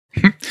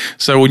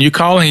So when you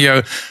call and you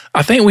go,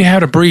 I think we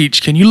had a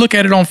breach. Can you look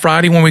at it on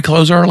Friday when we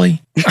close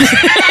early? Don't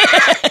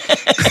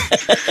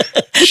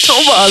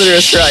bother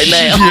us right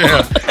now.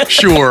 Yeah,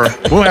 sure.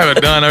 We'll have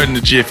it done in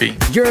a jiffy.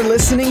 You're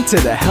listening to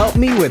the Help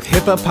Me with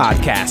HIPAA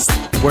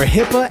podcast, where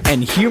HIPAA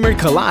and humor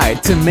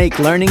collide to make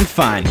learning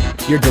fun.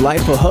 Your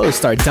delightful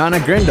hosts are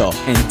Donna Grindle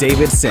and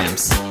David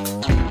Sims.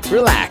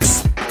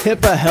 Relax.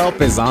 HIPAA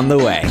help is on the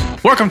way.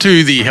 Welcome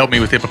to the Help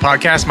Me with HIPAA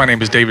podcast. My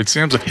name is David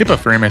Sims of HIPAA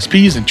for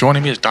MSPs, and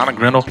joining me is Donna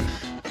Grindle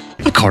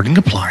of Card and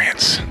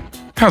Compliance.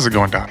 How's it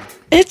going, Donna?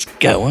 It's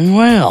going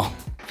well.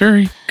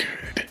 Very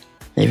good.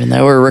 Even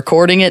though we're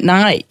recording at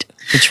night,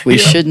 which we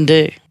shouldn't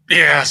do.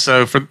 Yeah,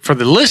 so for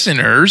the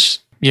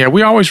listeners,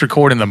 we always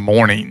record in the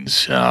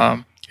mornings,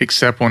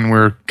 except when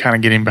we're kind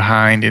of getting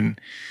behind.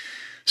 And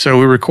so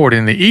we record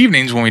in the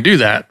evenings when we do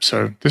that.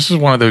 So this is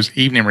one of those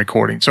evening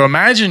recordings. So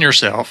imagine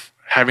yourself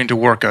having to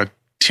work a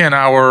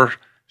 10-hour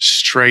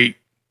straight,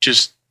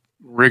 just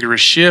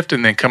rigorous shift,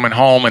 and then coming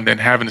home and then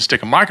having to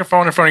stick a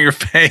microphone in front of your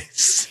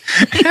face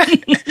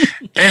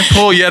and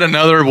pull yet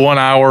another 1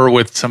 hour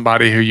with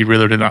somebody who you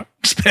really did not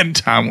spend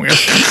time with.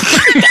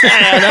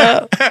 I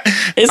know.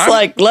 It's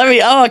I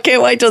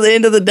can't wait till the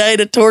end of the day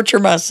to torture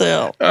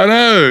myself. I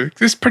know.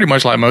 It's pretty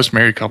much like most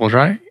married couples,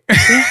 right?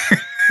 Yeah,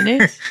 it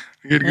is.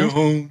 I get to go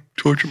home,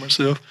 torture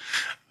myself.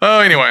 Oh,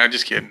 anyway, I'm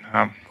just kidding.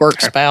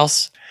 Work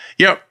spouse.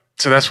 Yep.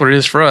 So that's what it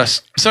is for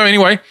us. So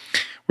anyway,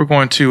 we're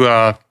going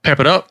to pep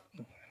it up.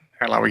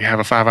 Like we have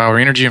a 5-hour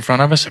energy in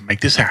front of us and make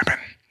this happen.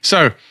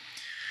 So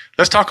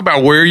let's talk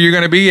about where you're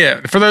going to be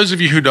at. For those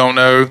of you who don't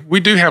know, we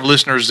do have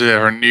listeners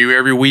that are new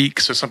every week.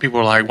 So some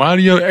people are like, why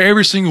do you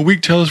every single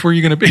week tell us where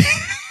you're going to be?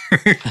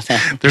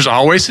 There's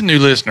always some new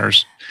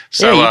listeners.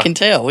 So yeah, you can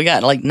tell. We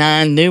got like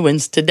 9 new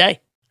ones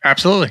today.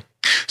 Absolutely.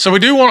 So we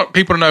do want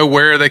people to know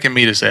where they can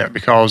meet us at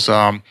because,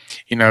 Donna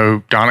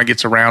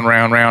gets around,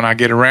 I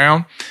get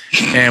around,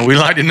 and we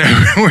like to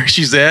know where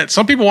she's at.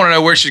 Some people want to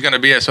know where she's going to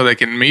be at so they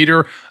can meet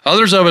her.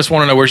 Others of us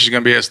want to know where she's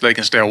going to be at so they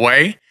can stay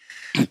away.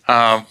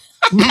 But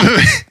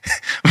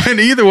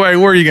either way,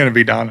 where are you going to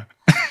be, Donna?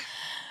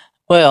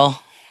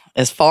 Well,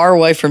 as far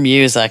away from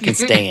you as I can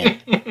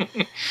stand.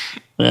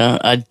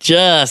 I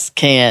just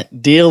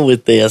can't deal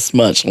with this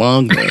much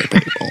longer,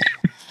 people.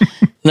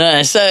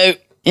 No, so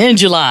in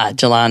July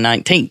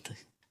 19th,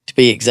 to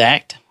be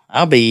exact,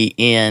 I'll be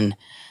in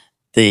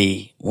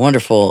the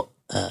wonderful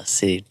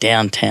city of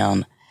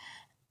downtown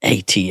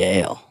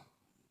ATL,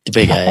 the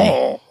big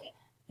A.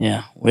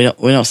 Yeah, we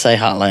don't say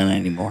Hotlanta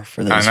anymore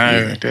for those. I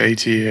know, the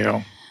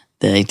ATL.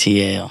 The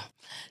ATL.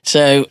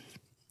 So,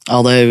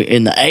 although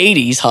in the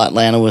 80s,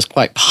 Hotlanta was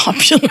quite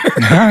popular.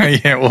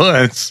 Yeah, it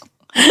was.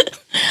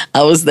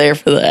 I was there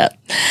for that.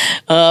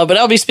 But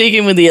I'll be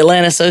speaking with the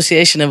Atlanta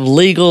Association of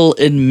Legal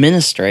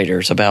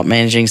Administrators about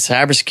managing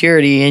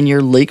cybersecurity in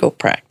your legal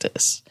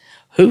practice.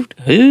 Hoot,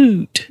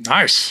 hoot.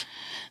 Nice.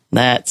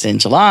 That's in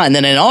July. And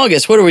then in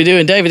August, what are we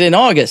doing, David, in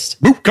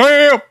August? Boot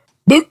camp.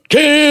 Boot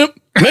camp.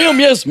 Ma'am,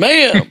 yes,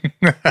 ma'am.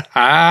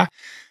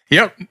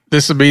 Yep.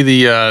 This will be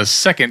the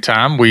second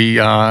time.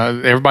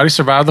 Everybody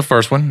survived the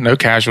first one. No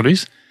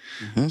casualties.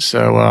 Mm-hmm.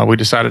 So we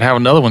decided to have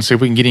another one, see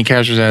if we can get any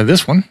casualties out of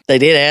this one. They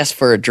did ask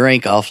for a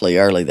drink awfully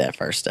early that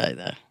first day,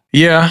 though.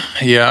 Yeah.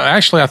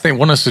 Actually, I think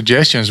one of the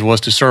suggestions was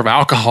to serve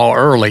alcohol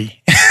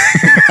early.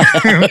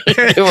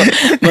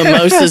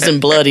 Mimosas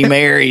and Bloody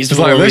Marys.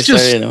 Let's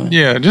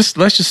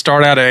just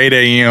start out at 8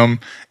 a.m.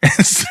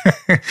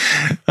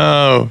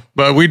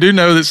 But we do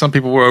know that some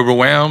people were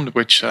overwhelmed,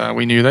 which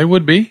we knew they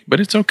would be,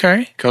 but it's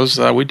okay because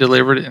we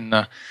delivered it in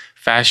a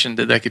fashion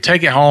that they could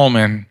take it home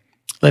and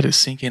let it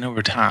sink in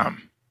over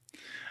time.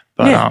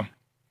 But yeah.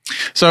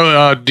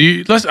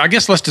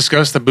 Let's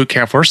discuss the boot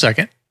camp for a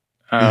second.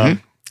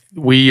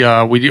 We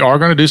are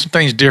going to do some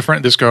things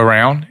different this go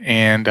around,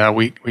 and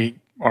we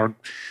are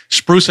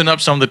sprucing up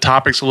some of the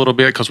topics a little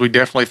bit because we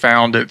definitely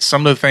found that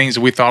some of the things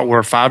that we thought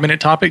were 5-minute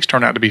topics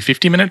turned out to be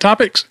 50-minute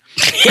topics.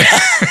 Yeah.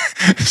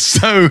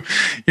 So,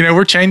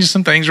 we're changing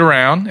some things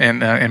around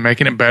and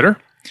making it better.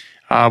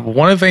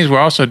 One of the things we're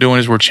also doing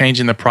is we're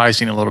changing the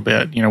pricing a little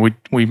bit.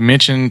 We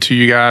mentioned to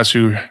you guys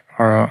who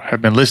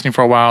have been listening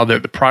for a while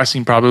that the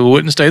pricing probably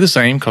wouldn't stay the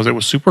same because it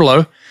was super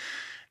low.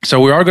 So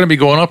we are going to be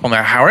going up on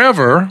that.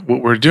 However,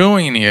 what we're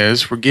doing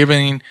is we're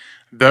giving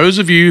those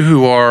of you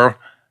who are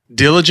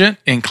diligent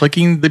in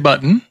clicking the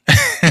button,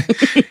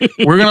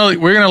 we're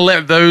gonna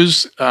let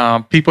those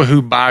people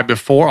who buy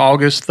before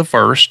August the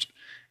 1st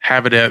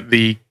have it at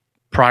the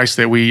price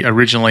that we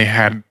originally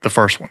had the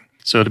first one.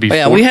 So it'll be.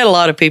 Yeah, we had a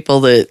lot of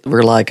people that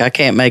were like, "I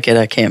can't make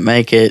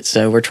it."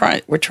 So we're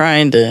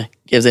trying to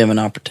give them an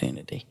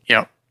opportunity.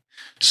 Yep.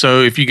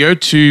 So if you go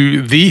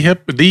to not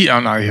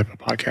HIPAA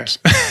podcast,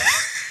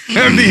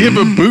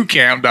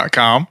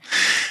 thehippabootcamp.com,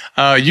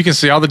 you can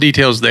see all the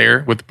details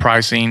there with the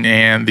pricing,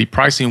 and the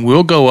pricing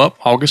will go up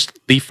August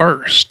the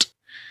 1st.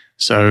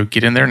 So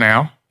get in there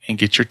now and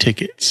get your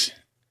tickets.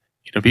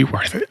 It'll be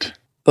worth it.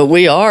 But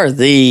we are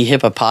the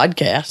HIPAA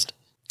podcast.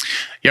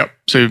 Yep.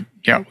 So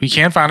we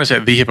can find us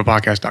at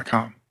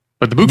thehippaapodcast.com.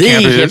 But the boot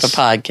camp is the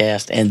HIPAA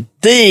podcast and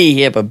the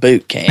HIPAA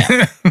boot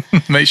camp.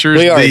 Make sure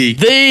it's we are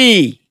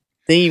the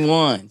The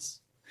ones.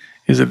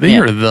 Is it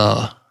the or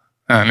the?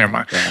 Never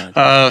mind.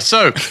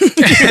 So.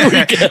 Here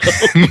we go.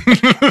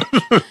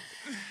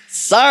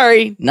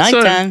 Sorry,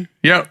 nighttime.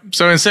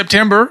 So in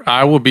September,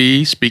 I will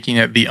be speaking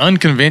at the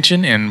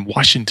Unconvention in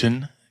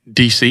Washington,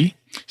 D.C.,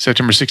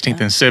 September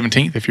 16th and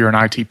 17th, if you're an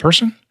IT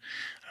person.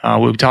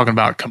 We'll be talking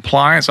about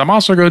compliance. I'm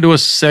also going to do a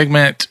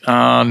segment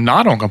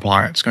not on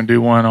compliance. Going to do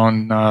one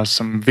on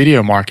some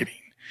video marketing.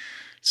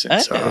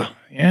 Since I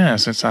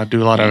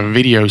do a lot of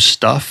video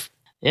stuff.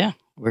 Yeah,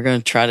 we're going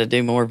to try to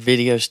do more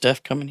video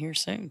stuff coming here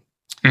soon.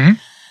 Mm-hmm.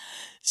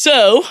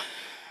 So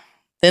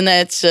then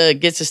that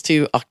gets us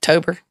to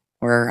October,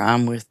 where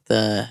I'm with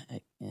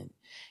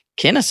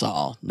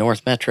Kennesaw,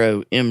 North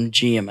Metro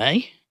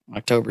MGMA,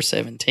 October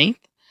 17th.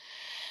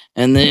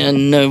 And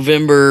then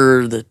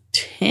November the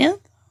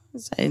 10th,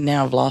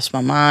 now I've lost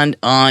my mind,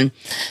 on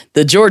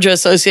the Georgia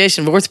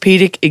Association of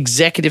Orthopedic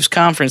Executives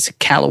Conference at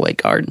Callaway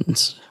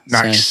Gardens.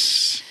 Nice.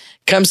 So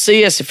come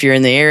see us if you're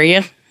in the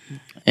area.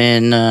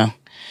 And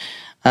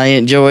I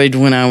enjoyed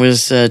when I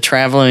was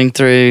traveling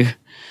through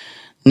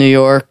New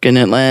York and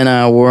Atlanta.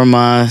 I wore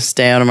my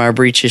Stay Out of My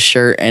Breeches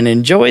shirt and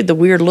enjoyed the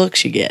weird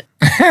looks you get.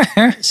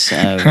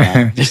 So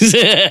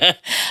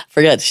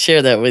forgot to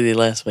share that with you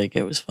last week.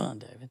 It was fun,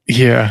 David.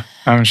 Yeah,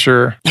 I'm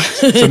sure.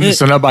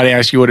 So nobody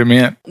asked you what it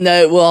meant?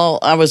 No, well,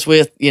 I was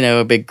with,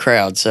 a big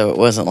crowd, so it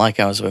wasn't like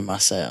I was with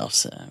myself.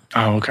 So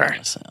okay.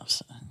 So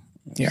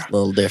yeah. A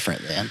little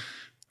different then.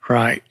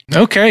 Right.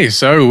 Okay,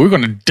 so we're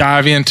going to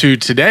dive into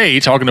today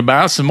talking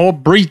about some more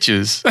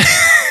breaches.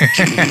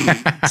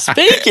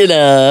 Speaking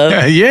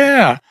of.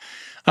 Yeah.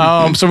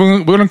 So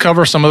we're going to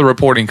cover some of the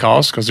reporting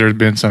costs because there's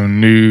been some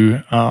new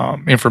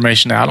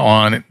information out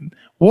on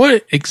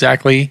what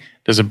exactly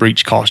does a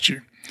breach cost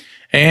you,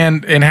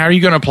 and how are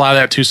you going to apply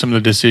that to some of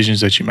the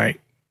decisions that you make.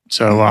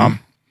 So,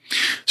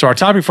 so our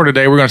topic for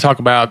today, we're going to talk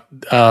about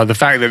the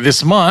fact that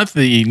this month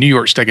the New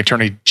York State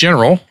Attorney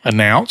General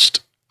announced.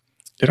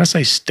 Did I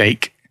say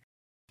steak?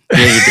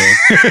 Yeah, you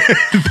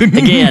did.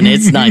 Again,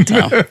 it's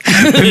nighttime.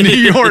 The New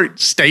York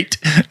State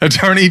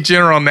Attorney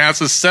General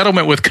announced a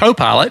settlement with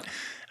CoPilot,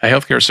 a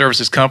healthcare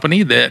services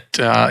company that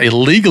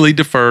illegally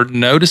deferred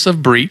notice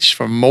of breach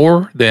for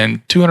more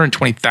than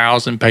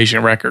 220,000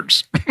 patient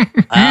records.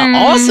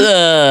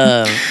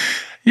 Awesome.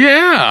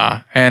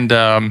 Yeah.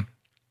 And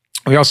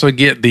we also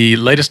get the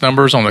latest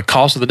numbers on the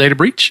cost of the data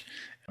breach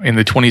in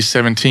the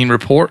 2017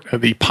 report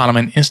of the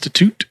Ponemon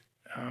Institute,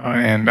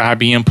 and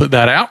IBM put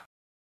that out.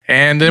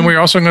 And then we're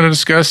also going to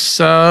discuss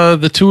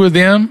the two of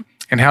them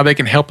and how they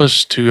can help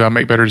us to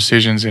make better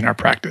decisions in our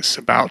practice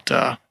about,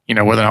 whether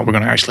or not we're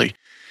going to actually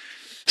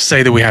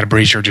say that we had a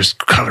breach or just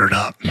cover it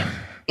up. No.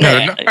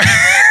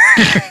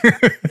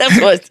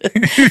 That's what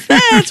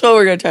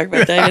we're going to talk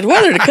about, David.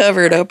 Whether to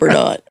cover it up or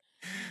not.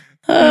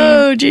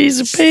 Oh,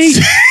 Jesus,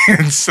 Pete.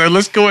 So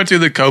let's go into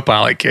the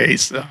CoPilot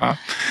case.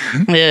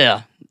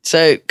 Yeah.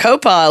 So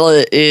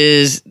CoPilot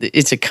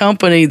it's a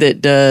company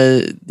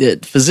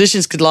that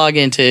physicians could log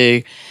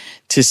into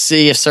to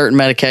see if certain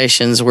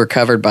medications were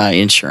covered by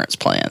insurance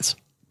plans.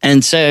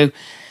 And so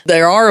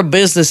they are a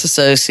business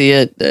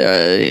associate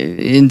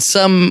in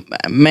some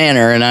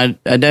manner, and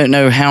I don't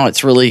know how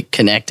it's really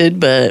connected,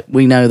 but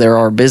we know they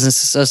are a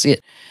business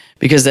associate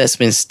because that's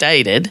been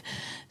stated.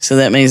 So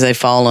that means they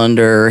fall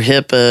under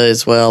HIPAA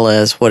as well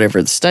as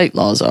whatever the state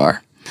laws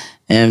are,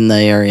 and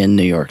they are in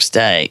New York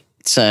State.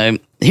 So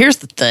here's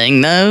the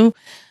thing, though.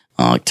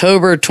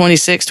 October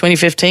 26,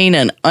 2015,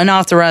 an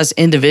unauthorized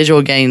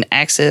individual gained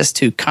access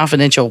to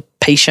confidential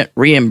patient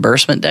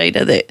reimbursement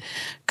data that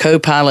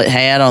CoPilot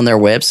had on their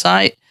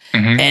website.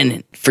 Mm-hmm.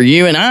 And for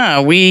you and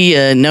I, we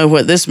know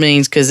what this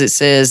means because it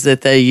says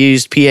that they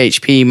used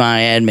PHP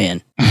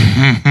MyAdmin.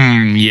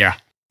 Yeah.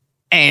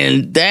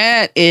 And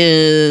that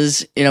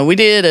is, we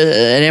did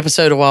an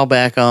episode a while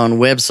back on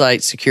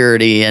website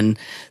security and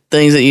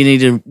things that you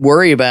need to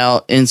worry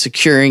about in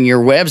securing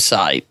your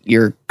website,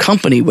 your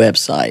company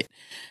website.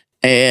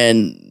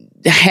 And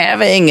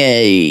having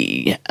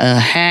a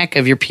hack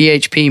of your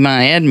PHP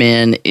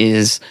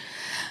MyAdmin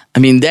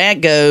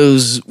that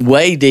goes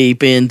way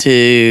deep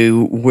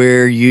into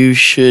where you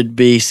should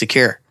be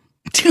secure.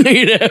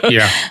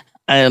 Yeah.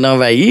 I don't know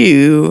about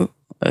you,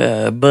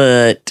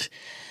 but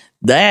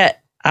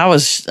that I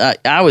was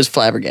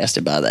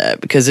flabbergasted by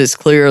that because it's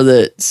clear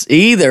that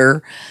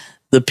either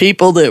the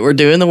people that were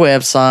doing the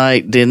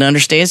website didn't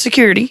understand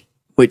security,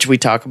 which we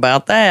talk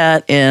about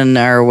that in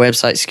our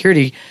website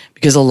security,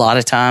 because a lot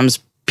of times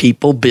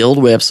people build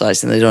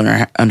websites and they don't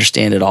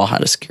understand at all how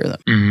to secure them.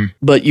 Mm-hmm.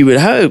 But you would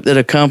hope that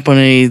a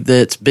company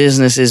that's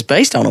business is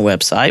based on a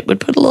website would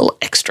put a little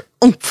extra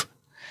oomph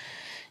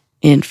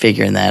in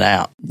figuring that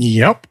out.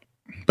 Yep.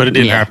 But it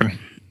didn't happen.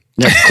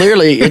 No,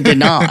 clearly it did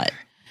not.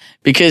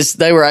 Because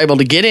they were able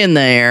to get in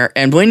there,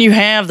 and when you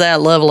have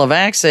that level of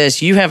access,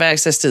 you have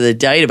access to the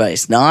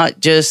database, not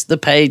just the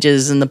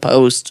pages and the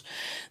posts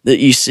that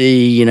you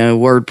see,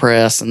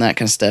 WordPress and that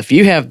kind of stuff.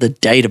 You have the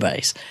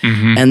database.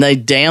 Mm-hmm. And they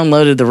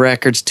downloaded the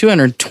records,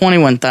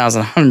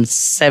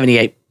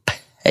 221,178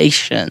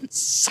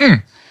 patients.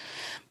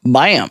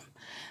 Bam.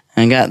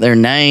 and got their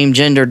name,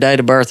 gender, date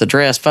of birth,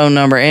 address, phone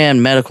number,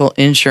 and medical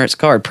insurance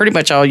card. Pretty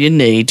much all you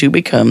need to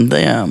become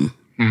them.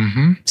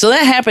 Mm-hmm. So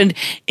that happened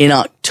in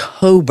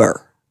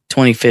October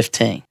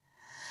 2015.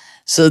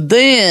 So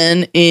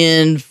then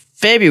in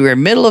February,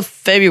 middle of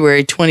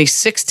February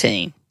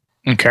 2016.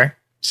 Okay.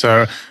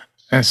 So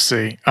let's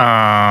see.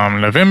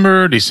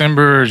 November,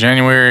 December,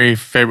 January,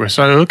 February.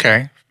 So,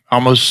 okay.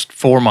 Almost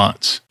 4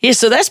 months. Yeah,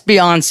 so that's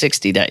beyond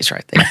 60 days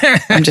right there.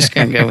 I'm just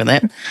going to go with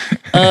that.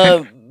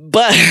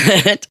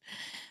 But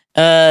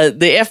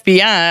the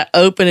FBI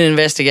opened an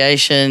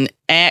investigation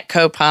at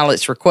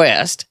CoPilot's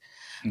request,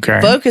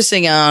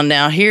 focusing on,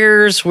 now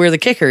here's where the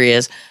kicker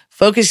is,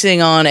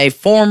 focusing on a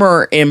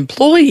former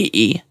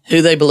employee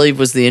who they believe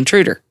was the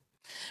intruder,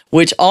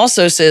 which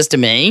also says to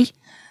me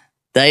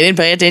they didn't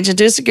pay attention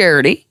to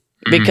security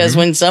because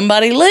when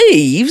somebody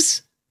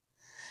leaves,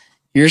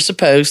 you're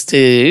supposed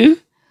to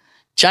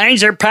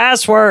change their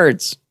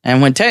passwords.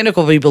 And when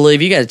technical people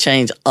leave, you got to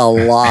change a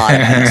lot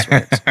of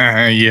passwords.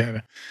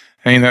 Yeah.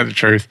 Ain't that the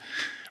truth?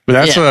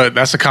 But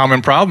that's a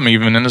common problem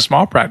even in the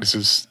small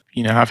practices.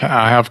 You know,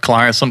 I have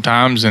clients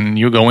sometimes, and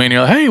you go in,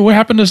 you're like, hey, what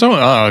happened to so?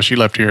 Oh, she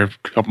left here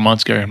a couple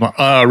months ago. I'm like,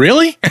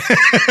 really?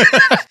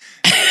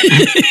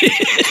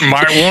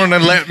 Might want to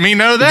let me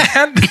know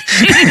that.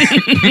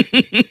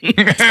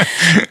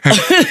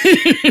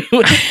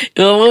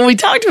 Well, when we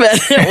talked about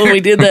that, when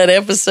we did that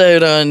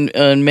episode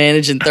on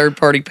managing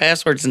third-party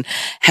passwords and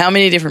how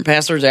many different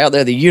passwords are out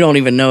there that you don't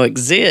even know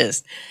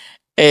exist,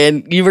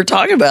 and you were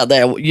talking about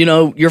that, you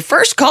know, your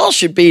first call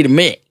should be to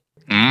me.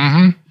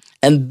 Mm-hmm.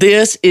 And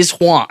this is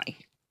why.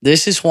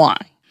 This is why.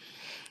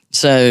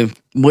 So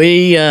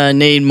we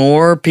need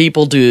more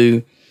people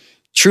to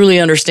truly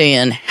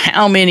understand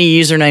how many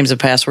usernames and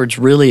passwords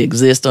really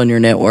exist on your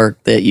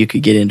network that you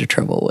could get into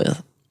trouble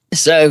with.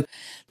 So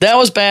that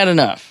was bad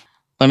enough.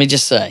 Let me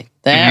just say,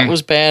 that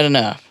was bad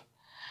enough.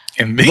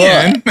 And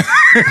then...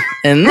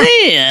 and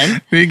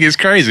then... it gets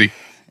crazy.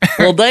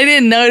 Well, they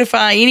didn't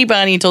notify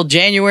anybody until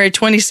January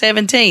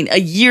 2017, a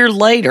year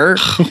later,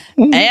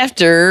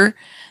 after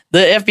the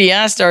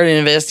FBI started an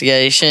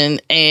investigation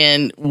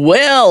and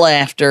well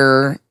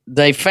after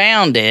they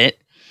found it.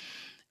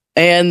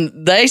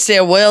 And they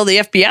said, well, the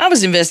FBI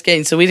was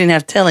investigating, so we didn't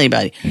have to tell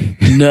anybody.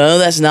 No,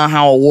 that's not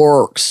how it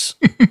works.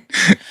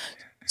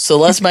 So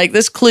let's make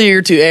this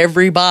clear to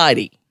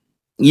everybody.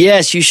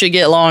 Yes, you should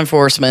get law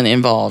enforcement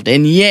involved.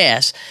 And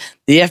yes,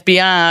 the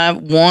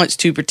FBI wants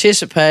to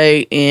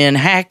participate in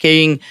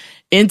hacking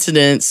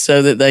incidents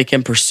so that they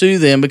can pursue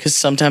them because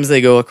sometimes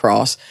they go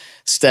across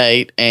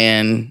state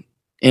and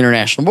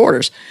international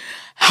borders.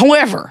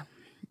 However,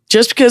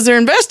 just because they're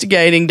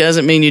investigating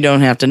doesn't mean you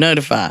don't have to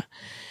notify.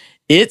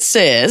 It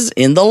says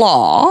in the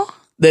law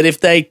that if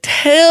they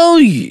tell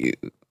you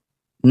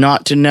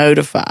not to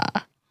notify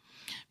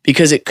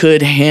because it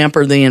could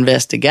hamper the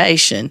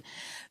investigation,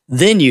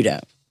 then you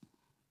don't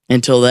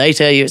until they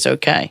tell you it's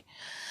okay.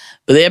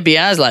 But the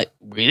FBI is like,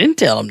 we didn't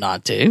tell them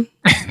not to.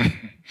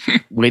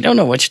 We don't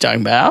know what you're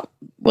talking about.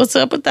 What's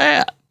up with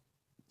that?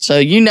 So,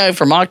 you know,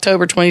 from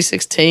October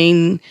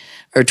 2016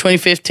 or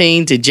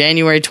 2015 to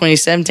January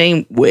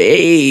 2017,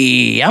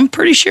 I'm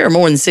pretty sure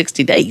more than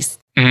 60 days.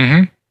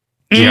 Mm-hmm.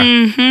 Yeah.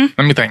 Mm-hmm.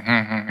 Let me think.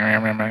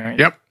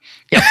 Yep.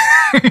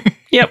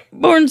 Yep.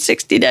 More than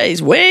 60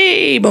 days.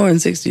 Way more than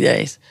 60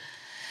 days.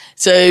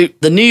 So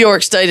the New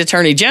York State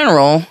Attorney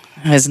General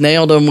has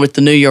nailed them with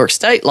the New York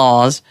State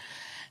laws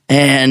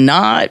and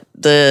not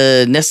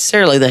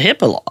necessarily the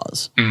HIPAA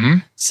laws. Mm-hmm.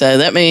 So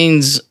that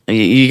means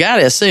you got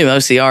to assume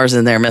OCR's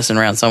in there messing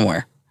around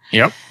somewhere.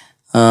 Yep.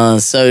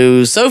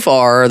 So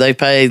far, they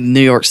paid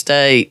New York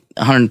State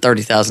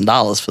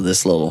 $130,000 for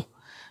this little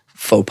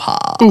faux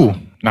pas. Ooh,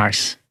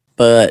 nice.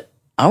 But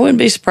I wouldn't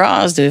be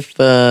surprised if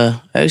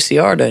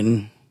OCR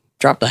doesn't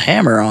drop the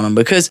hammer on them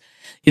because,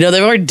 you know,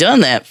 they've already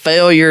done that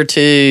failure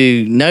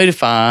to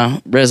notify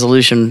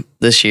resolution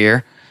this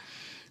year.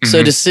 Mm-hmm.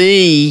 So to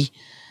see,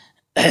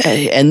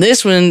 and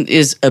this one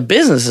is a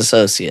business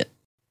associate.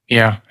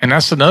 Yeah, and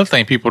that's another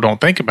thing people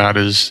don't think about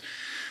is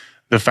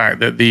the fact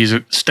that these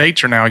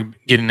states are now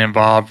getting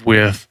involved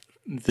with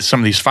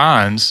some of these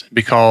fines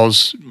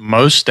because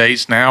most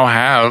states now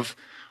have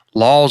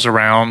laws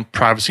around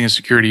privacy and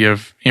security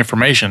of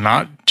information,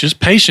 not just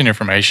patient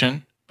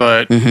information,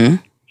 but,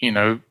 you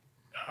know,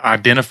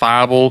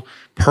 identifiable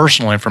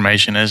personal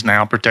information is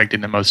now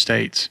protected in most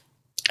states.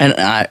 And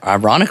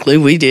ironically,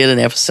 we did an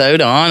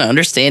episode on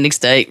understanding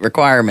state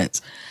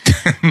requirements.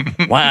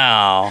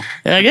 Wow.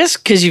 I guess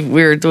because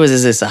what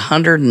is this,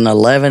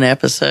 111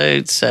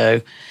 episodes?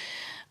 So,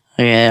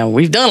 yeah,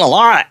 we've done a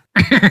lot.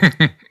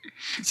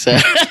 So,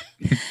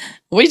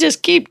 we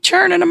just keep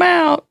churning them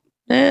out.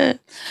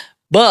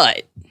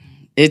 But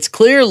it's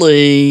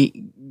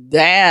clearly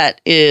that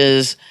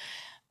is,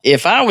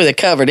 if I were the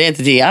covered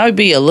entity, I would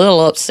be a little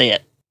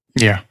upset.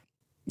 Yeah.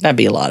 I'd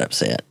be a lot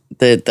upset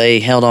that they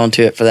held on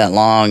to it for that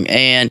long.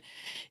 And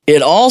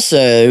it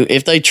also,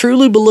 if they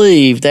truly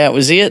believed that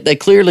was it, they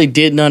clearly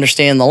didn't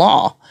understand the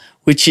law,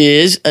 which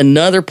is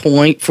another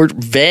point for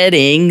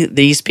vetting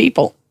these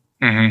people.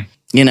 Mm-hmm.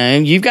 You know,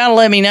 you've got to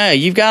let me know.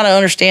 You've got to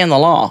understand the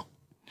law.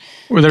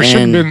 Well,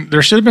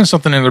 there should have been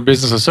something in their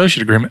business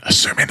associate agreement,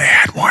 assuming they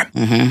had one,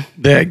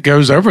 that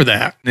goes over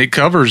that. It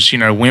covers,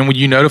 when would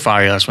you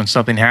notify us when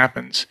something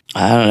happens?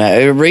 I don't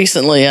know.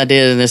 Recently, I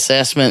did an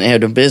assessment. It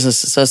had a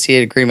business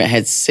associate agreement,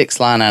 had 6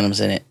 line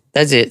items in it.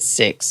 That's it,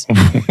 6.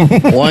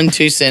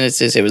 1-2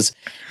 sentences.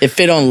 It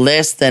fit on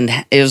less than,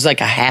 it was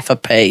like a half a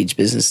page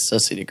business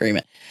associate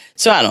agreement.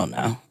 So I don't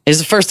know. It's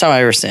the first time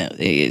I ever seen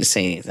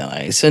anything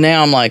like it. So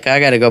now I'm like, I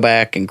got to go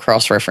back and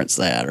cross-reference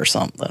that or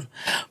something.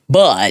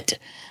 But,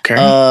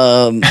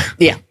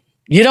 yeah,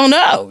 you don't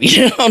know.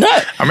 You don't know.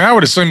 I mean, I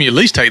would assume you at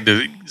least take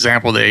the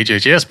example that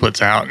HHS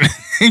puts out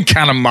and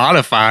kind of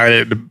modify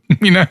it,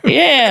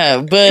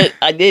 Yeah, but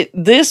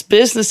this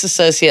business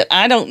associate,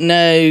 I don't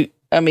know.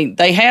 I mean,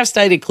 they have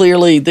stated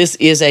clearly this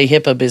is a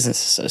HIPAA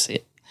business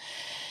associate.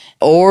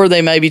 Or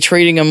they may be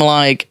treating them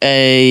like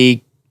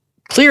a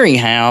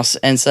clearinghouse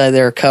and say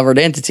they're a covered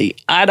entity.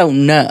 I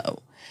don't know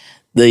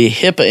the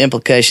HIPAA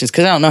implications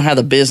because I don't know how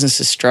the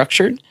business is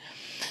structured.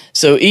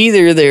 So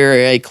either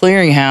they're a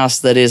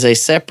clearinghouse that is a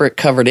separate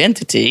covered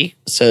entity,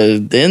 so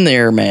then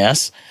they're a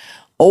mess,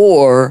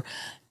 or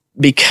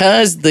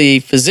because the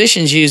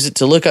physicians use it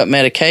to look up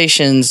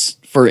medications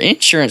for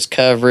insurance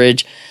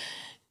coverage,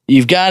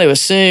 you've got to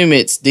assume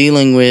it's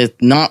dealing with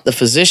not the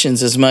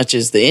physicians as much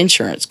as the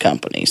insurance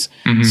companies.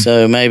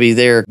 So maybe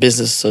they're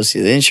business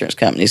associate with insurance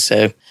companies.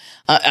 So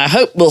I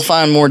hope we'll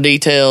find more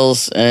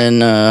details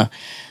and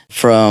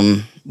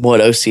from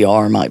what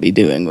OCR might be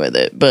doing with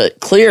it. But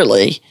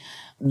clearly,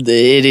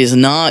 it is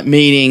not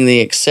meeting the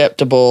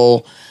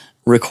acceptable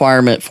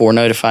requirement for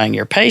notifying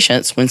your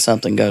patients when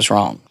something goes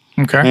wrong.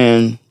 Okay.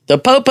 And the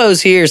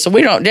popo's here, so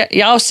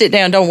y'all sit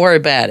down, don't worry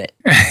about it.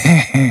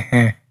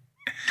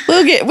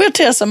 We'll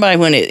tell somebody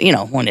when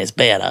it's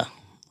better.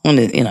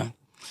 Yeah.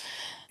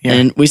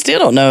 And we still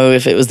don't know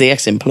if it was the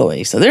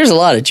ex-employee. So there's a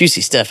lot of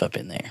juicy stuff up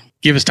in there.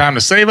 Give us time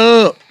to save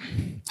up.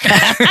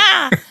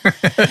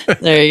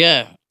 There you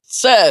go.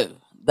 So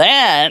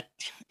that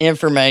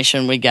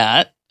information we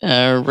got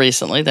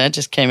recently, that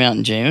just came out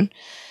in June.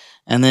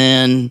 And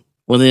then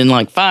within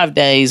like 5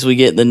 days, we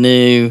get the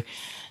new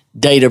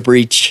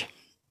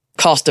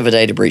cost of a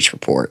data breach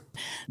report.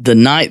 The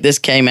night this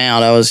came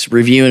out, I was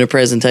reviewing a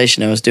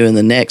presentation I was doing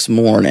the next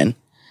morning.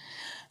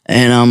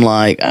 And I'm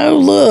like, oh,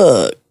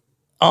 look,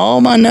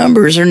 all my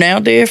numbers are now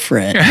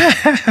different.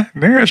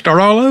 There, start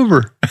all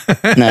over.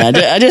 No,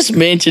 I just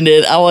mentioned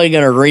it. I wasn't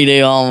going to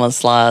redo all my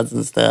slides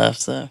and stuff.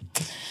 So,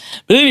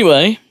 but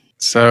anyway.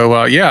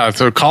 So,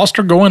 so costs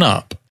are going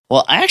up.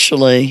 Well,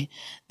 actually,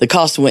 the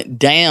cost went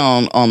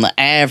down on the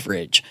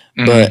average,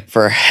 but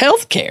for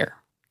healthcare,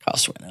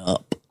 costs went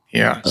up.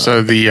 Yeah.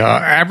 So the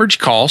average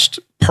cost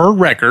per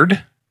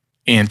record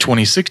in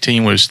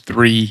 2016 was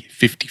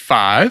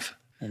 $355.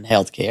 In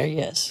healthcare,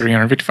 yes.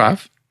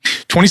 $355.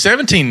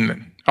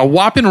 2017, a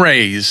whopping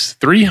raise,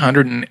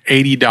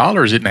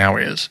 $380 it now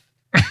is.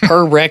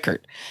 Per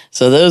record.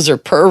 So those are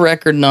per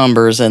record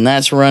numbers, and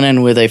that's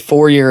running with a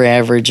 4-year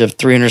average of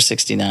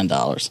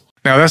 $369.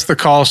 Now, that's the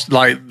cost,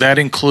 like that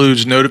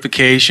includes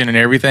notification and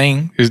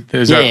everything? Is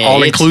that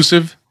all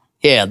inclusive?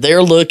 Yeah,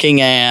 they're looking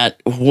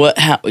at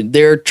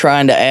they're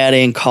trying to add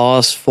in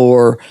costs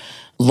for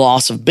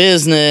loss of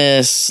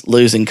business,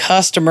 losing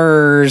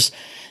customers,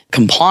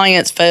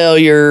 compliance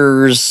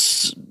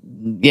failures,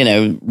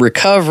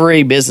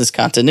 recovery, business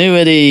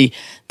continuity,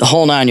 the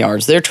whole 9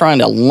 yards. They're trying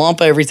to lump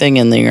everything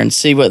in there and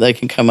see what they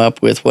can come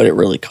up with, what it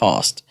really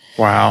cost.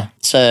 Wow.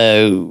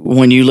 So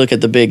when you look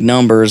at the big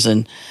numbers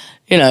and,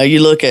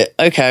 you look at,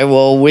 okay,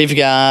 well, we've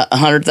got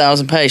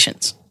 100,000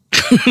 patients.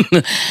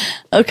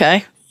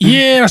 Okay.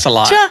 Yeah, that's a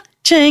lot.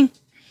 Cha-ching.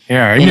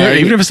 Yeah,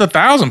 even if it's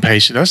 1,000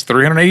 patients, that's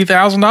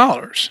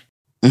 $380,000.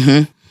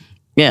 Mm-hmm.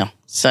 Yeah.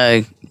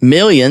 So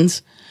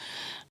millions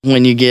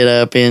when you get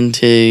up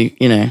into,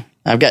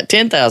 I've got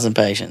 10,000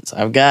 patients.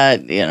 I've got,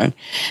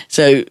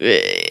 so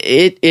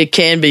it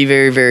can be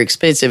very, very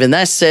expensive. And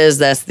that says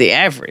that's the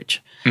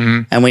average.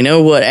 Mm-hmm. And we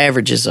know what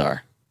averages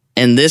are.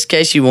 In this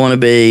case, you want to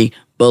be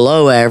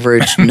below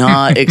average,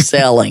 not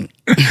excelling.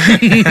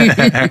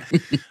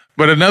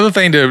 But another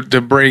thing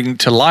to bring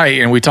to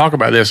light, and we talk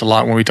about this a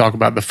lot when we talk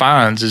about the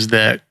fines, is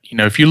that,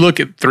 if you look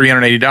at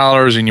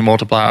 $380 and you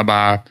multiply it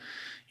by,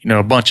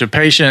 a bunch of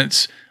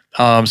patients,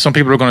 some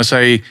people are going to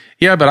say,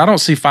 yeah, but I don't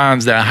see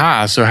fines that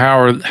high. So how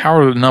are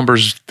the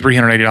numbers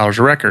 $380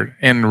 a record?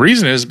 And the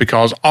reason is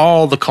because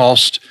all the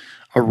cost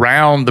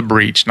around the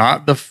breach,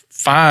 not the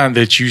fine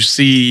that you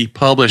see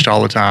published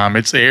all the time.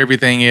 It's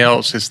everything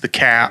else. It's the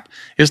cap.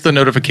 It's the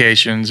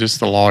notifications. It's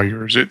the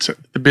lawyers. It's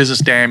the business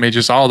damage.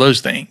 It's all those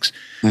things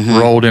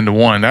rolled into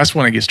one. That's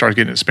when it starts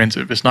getting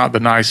expensive. It's not the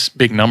nice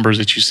big numbers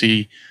that you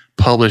see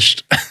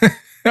published.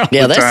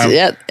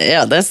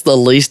 That's the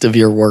least of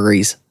your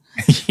worries.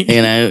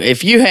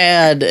 If you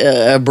had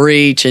a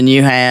breach and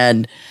you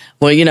had,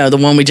 the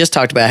one we just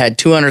talked about had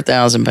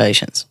 200,000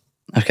 patients.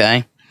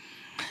 Okay.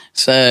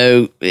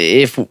 So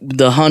if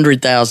the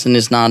 100,000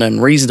 is not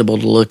unreasonable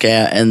to look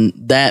at, and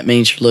that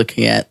means you're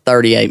looking at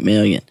 38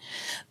 million.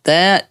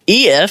 That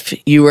if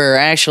you were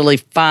actually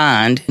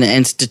fined,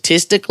 and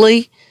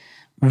statistically,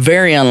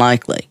 very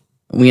unlikely.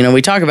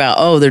 We talk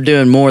about, they're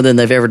doing more than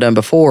they've ever done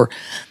before.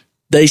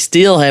 They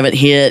still haven't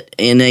hit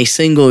in a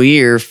single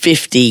year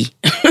 50.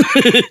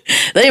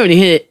 They haven't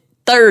hit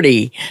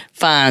 30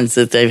 fines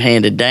that they've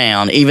handed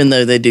down, even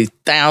though they do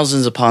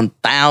thousands upon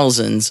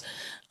thousands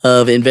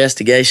of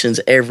investigations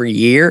every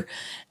year.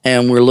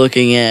 And we're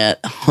looking at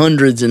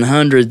hundreds and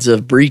hundreds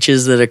of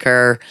breaches that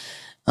occur.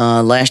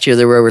 Last year,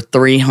 there were over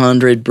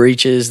 300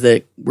 breaches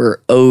that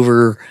were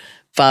over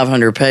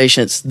 500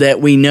 patients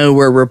that we know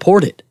were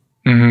reported.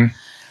 Mm-hmm.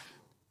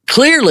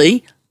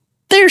 Clearly,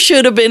 there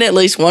should have been at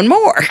least one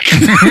more.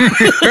 He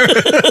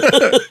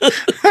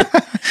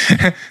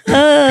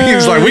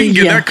was like, we can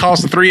get that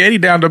cost of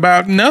 $380 down to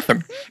about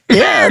nothing.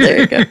 Yeah, there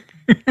you go.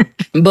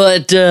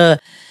 But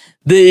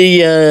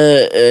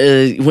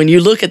when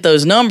you look at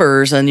those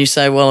numbers and you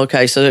say, well,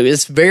 okay, so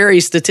it's very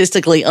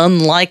statistically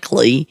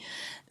unlikely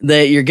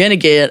that you're going to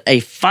get a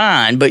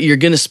fine, but you're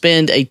going to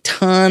spend a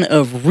ton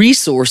of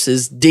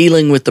resources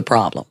dealing with the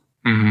problem.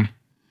 Mm-hmm.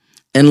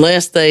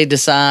 Unless they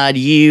decide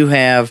you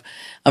have,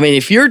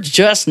 if you're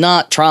just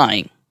not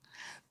trying,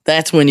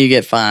 that's when you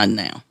get fined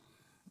now.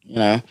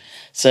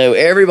 So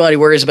everybody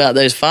worries about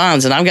those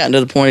fines, and I've gotten to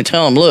the point of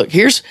telling them, look,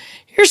 here's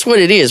what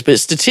it is, but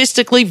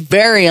statistically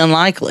very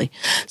unlikely.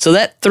 So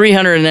that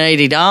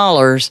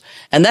 $380,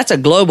 and that's a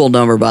global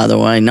number, by the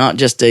way, not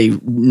just a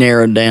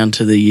narrowed down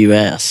to the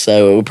U.S.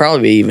 So it would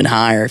probably be even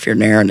higher if you're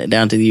narrowing it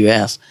down to the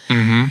U.S.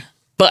 Mm-hmm.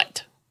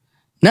 But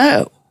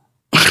no.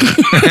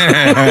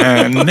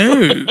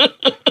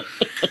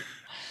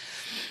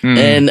 No.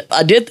 And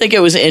I did think it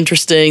was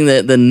interesting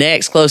that the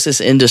next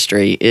closest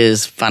industry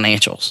is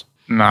financials.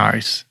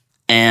 Nice.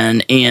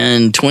 And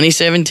in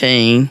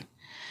 2017,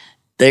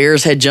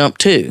 theirs had jumped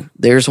too.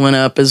 Theirs went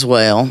up as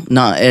well.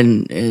 Not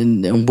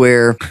and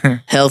where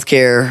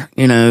healthcare,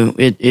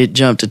 it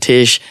jumped a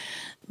tish.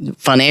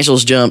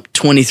 Financials jumped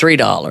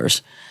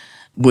 $23,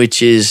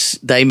 which is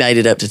they made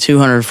it up to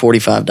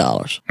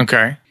 $245.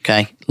 Okay.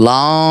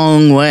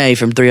 Long way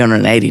from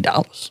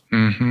 $380.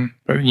 Mm-hmm.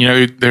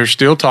 But they're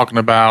still talking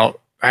about.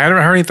 I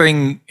haven't heard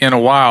anything in a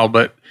while,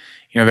 but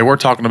they were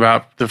talking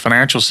about the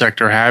financial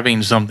sector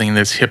having something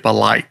that's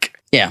HIPAA-like.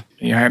 Yeah.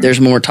 There's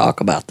more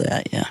talk about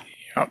that. Yeah.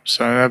 Yep.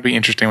 So that'd be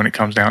interesting when it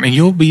comes down, and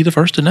you'll be the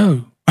first to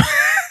know.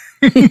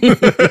 We'll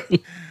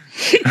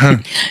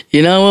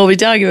be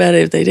talking about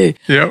it if they do.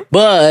 Yep.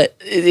 But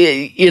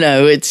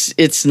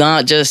it's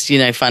not just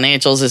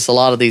financials; it's a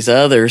lot of these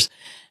others.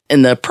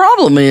 And the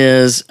problem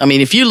is,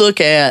 if you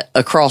look at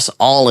across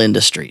all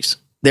industries,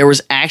 there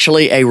was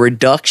actually a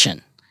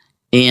reduction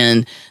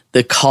in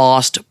the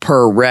cost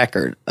per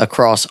record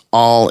across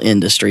all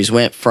industries.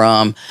 Went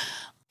from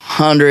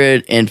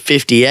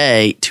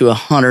 158 to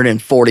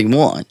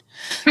 141.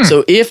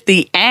 So if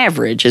the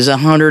average is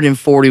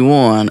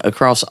 141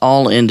 across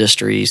all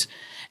industries,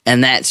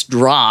 and that's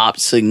dropped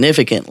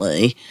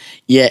significantly,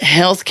 yet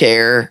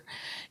healthcare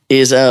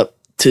is up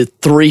to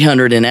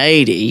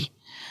 380,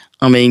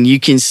 you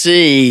can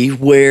see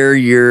where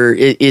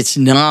it's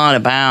not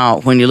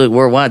about, when you look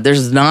worldwide,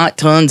 there's not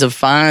tons of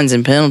fines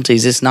and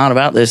penalties. It's not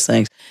about those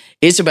things.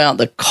 It's about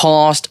the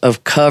cost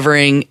of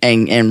covering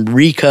and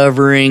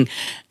recovering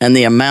and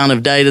the amount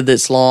of data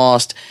that's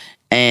lost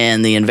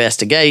and the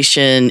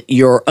investigation,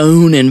 your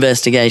own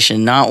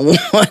investigation, not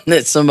one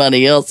that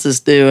somebody else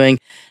is doing,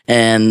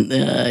 and,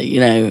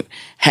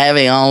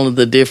 having all of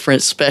the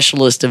different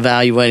specialists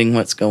evaluating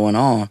what's going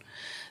on.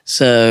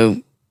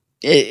 So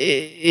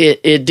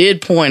it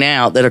did point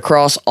out that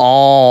across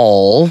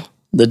all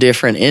the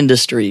different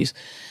industries,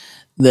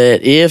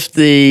 that if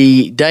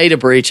the data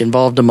breach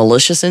involved a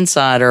malicious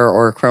insider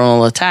or a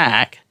criminal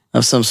attack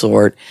of some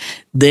sort,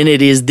 then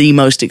it is the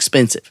most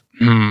expensive.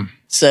 Mm.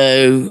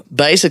 So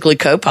basically,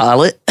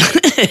 CoPilot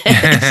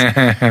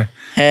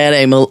had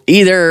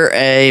either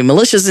a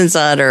malicious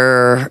insider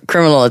or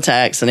criminal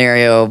attack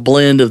scenario, a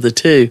blend of the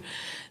two.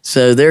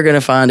 So they're going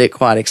to find it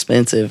quite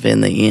expensive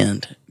in the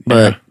end.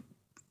 But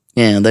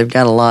they've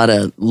got a lot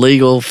of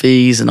legal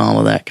fees and all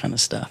of that kind of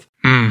stuff.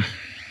 Mm.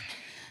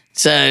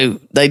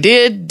 So they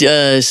did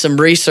some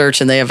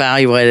research and they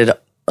evaluated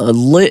a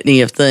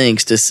litany of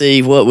things to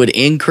see what would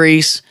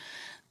increase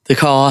the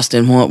cost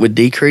and what would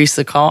decrease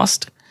the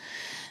cost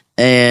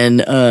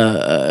and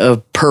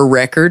per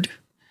record.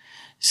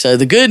 So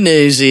the good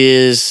news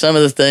is some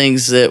of the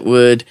things that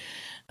would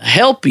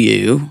help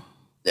you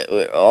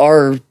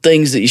are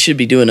things that you should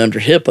be doing under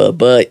HIPAA,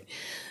 but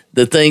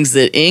the things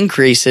that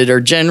increase it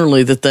are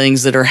generally the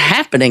things that are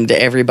happening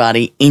to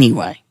everybody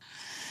anyway.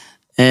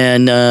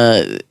 And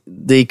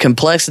the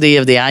complexity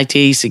of the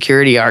IT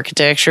security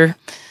architecture.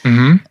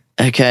 Mm-hmm.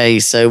 Okay,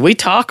 so we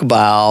talk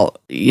about,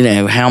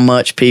 how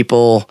much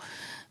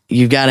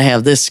you've got to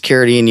have this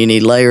security and you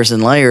need layers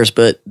and layers,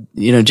 but,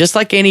 just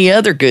like any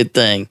other good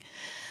thing,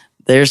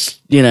 there's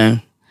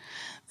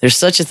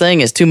such a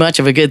thing as too much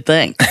of a good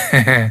thing.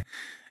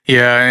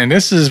 Yeah, and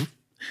this is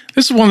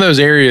one of those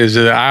areas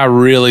that I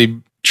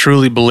really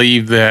truly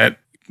believe that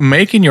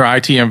making your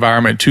IT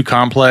environment too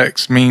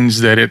complex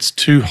means that it's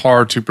too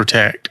hard to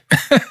protect.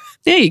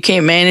 Yeah, you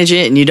can't manage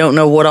it and you don't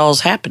know what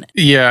all's happening.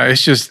 Yeah,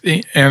 it's just,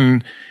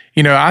 and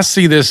I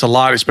see this a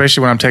lot,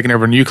 especially when I'm taking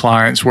over new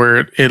clients,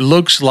 where it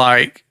looks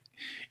like,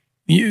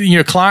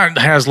 client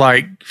has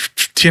like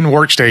 10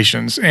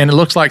 workstations, and it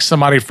looks like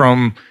somebody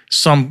from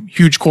some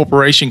huge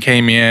corporation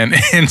came in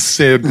and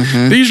said,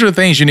 these are the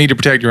things you need to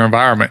protect your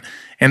environment.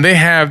 And they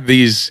have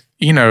these,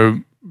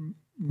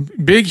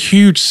 big,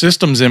 huge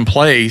systems in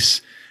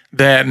place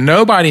that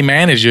nobody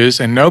manages,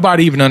 and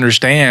nobody even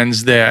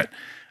understands that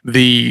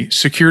the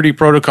security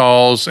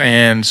protocols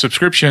and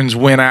subscriptions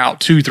went out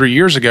 2-3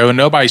 years ago, and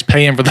nobody's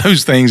paying for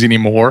those things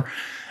anymore.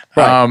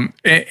 Right.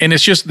 And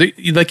it's just, they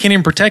can't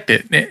even protect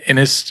it. And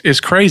it's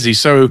crazy.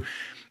 So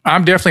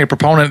I'm definitely a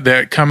proponent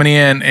that coming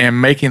in and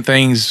making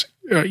things,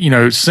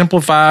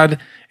 simplified.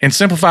 And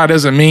simplified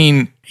doesn't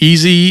mean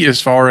easy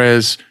as far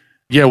as,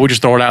 we'll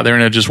just throw it out there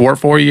and it'll just work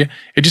for you.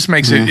 It just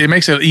makes it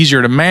makes it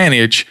easier to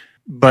manage,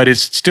 but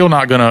it's still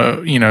not going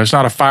to, it's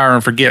not a fire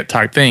and forget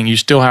type thing. You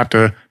still have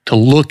to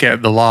look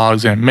at the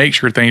logs and make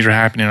sure things are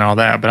happening and all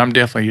that. But I'm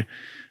definitely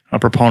a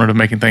proponent of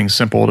making things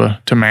simple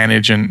to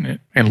manage and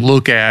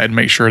look at and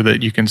make sure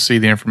that you can see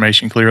the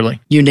information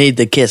clearly. You need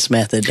the KISS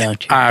method,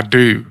 don't you? I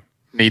do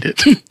need it.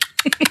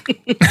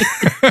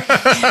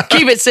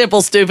 Keep it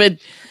simple, stupid.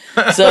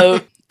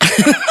 So,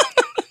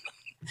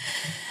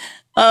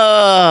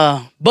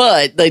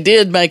 but they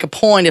did make a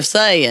point of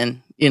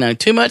saying,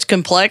 too much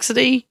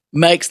complexity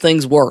makes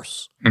things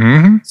worse.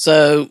 Mm-hmm.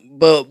 So,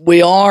 but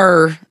we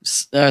are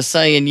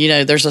saying,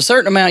 there's a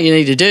certain amount you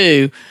need to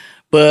do,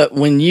 but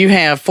when you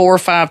have 4 or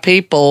 5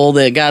 people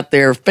that got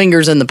their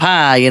fingers in the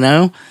pie,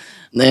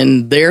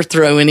 then they're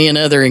throwing in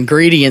other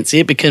ingredients,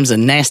 it becomes a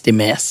nasty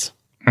mess.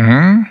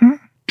 Mm-hmm.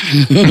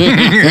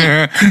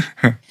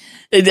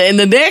 And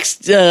the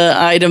next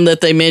item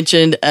that they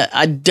mentioned,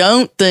 I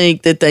don't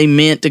think that they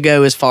meant to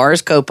go as far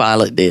as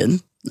CoPilot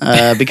did,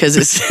 because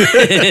it's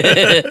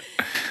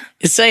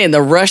it's saying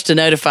the rush to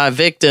notify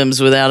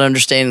victims without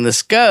understanding the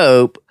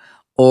scope,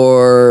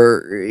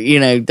 or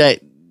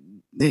that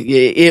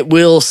it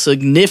will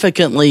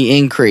significantly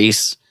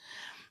increase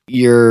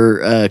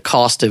your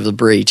cost of the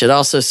breach. It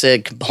also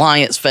said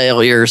compliance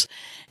failures.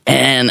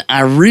 And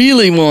I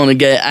really want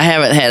to I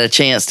haven't had a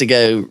chance to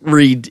go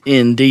read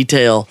in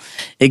detail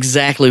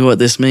exactly what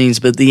this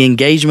means, but the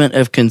engagement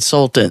of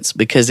consultants,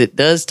 because it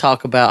does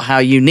talk about how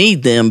you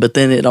need them, but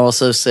then it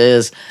also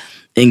says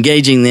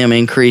engaging them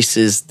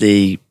increases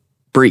the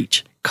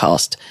breach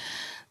cost.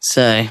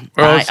 So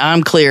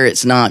I'm clear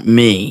it's not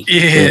me.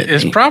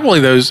 It's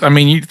probably those. I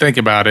mean, you think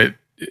about it,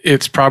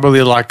 it's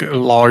probably like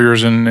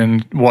lawyers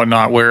and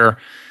whatnot, where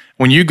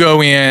when you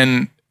go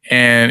in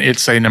and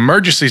it's an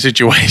emergency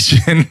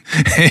situation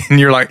and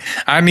you're like,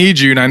 I need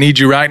you and I need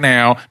you right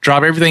now.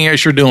 Drop everything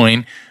else you're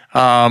doing.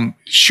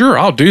 Sure,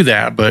 I'll do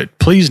that, but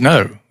please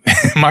know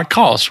my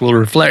costs will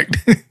reflect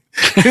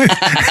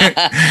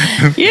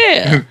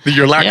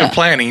your lack of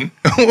planning.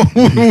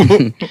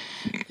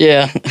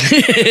 Yeah.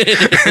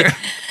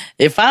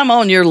 If I'm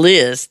on your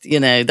list,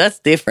 that's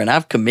different.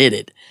 I've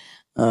committed.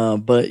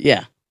 But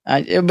yeah,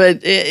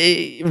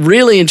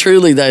 really and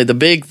truly though, the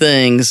big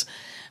things,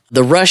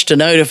 the rush to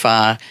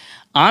notify,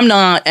 I'm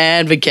not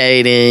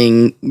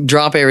advocating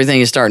drop everything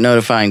and start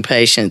notifying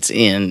patients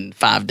in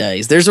 5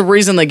 days. There's a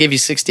reason they give you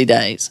 60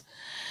 days,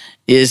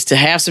 is to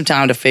have some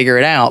time to figure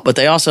it out, but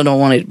they also don't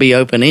want it to be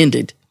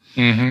open-ended,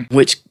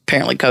 which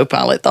apparently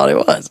CoPilot thought it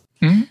was.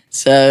 Mm-hmm.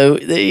 So,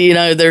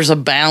 there's a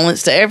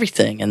balance to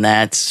everything, and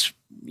that's,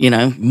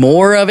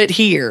 more of it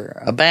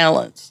here, a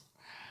balance.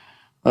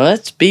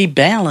 Let's be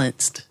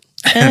balanced.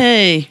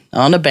 Hey,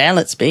 on a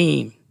balance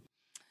beam.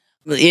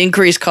 The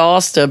increased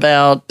cost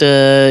about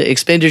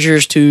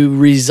expenditures to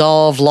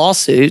resolve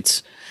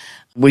lawsuits.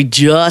 We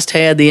just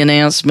had the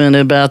announcement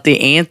about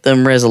the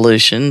Anthem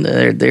resolution,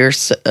 their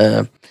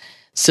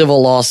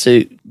civil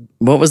lawsuit.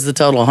 What was the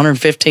total?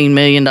 $115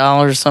 million,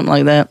 something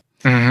like that?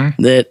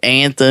 Mm-hmm. That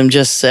Anthem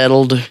just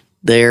settled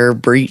their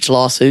breach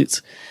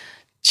lawsuits.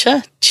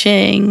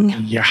 Cha-ching.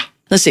 Yeah.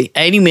 Let's see,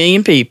 80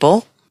 million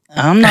people.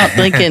 I'm not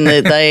thinking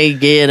that they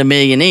get $1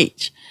 million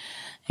each.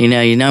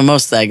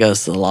 Most of that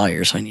goes to the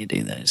lawyers when you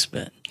do those,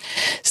 but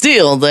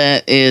still,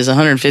 that is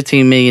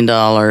 $115 million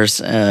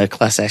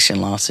class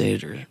action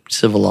lawsuit or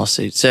civil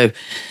lawsuit. So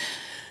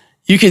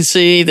you can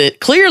see that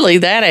clearly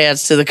that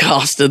adds to the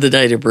cost of the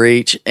data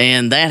breach,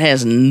 and that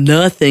has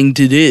nothing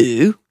to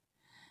do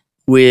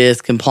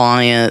with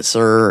compliance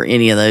or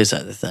any of those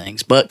other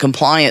things, but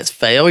compliance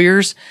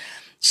failures.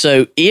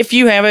 So if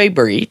you have a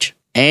breach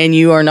and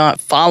you are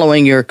not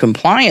following your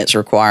compliance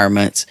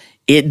requirements,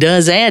 it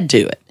does add to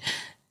it.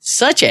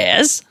 Such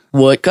as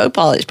what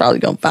CoPilot is probably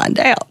going to find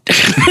out.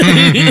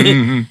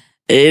 It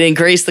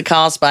increased the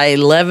cost by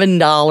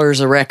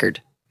 $11 a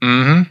record.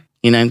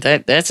 Mm-hmm.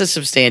 That's a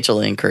substantial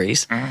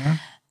increase. Mm-hmm.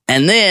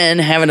 And then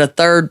having a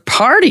third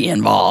party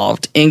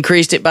involved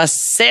increased it by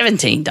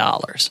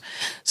 $17.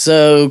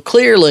 So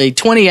clearly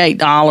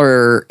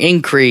 $28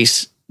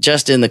 increase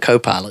just in the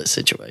CoPilot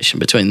situation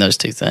between those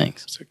two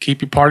things. So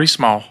keep your party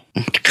small.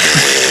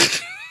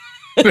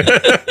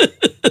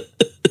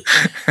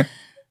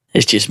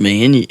 It's just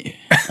me and you.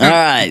 All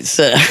right.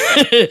 So,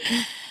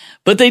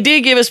 but they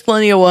did give us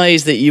plenty of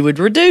ways that you would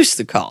reduce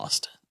the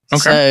cost. Okay.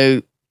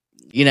 So,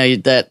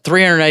 that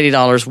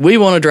 $380, we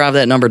want to drive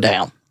that number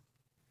down.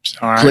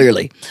 All right.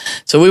 Clearly.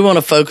 So we want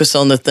to focus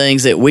on the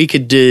things that we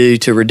could do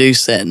to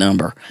reduce that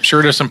number.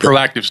 Sure, there's some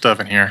proactive stuff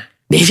in here.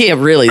 Yeah,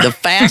 really. The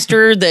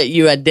faster that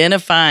you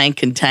identify and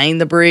contain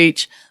the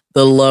breach,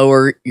 the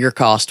lower your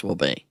cost will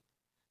be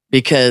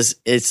because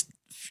it's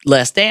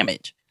less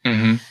damage.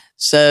 Mm-hmm.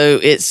 So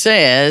it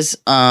says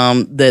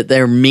that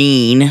their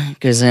mean,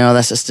 because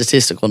that's a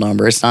statistical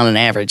number. It's not an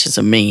average. It's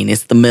a mean.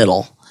 It's the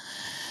middle.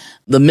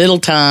 The middle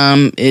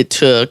time it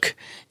took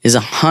is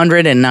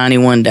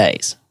 191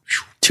 days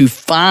to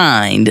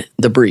find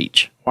the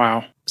breach.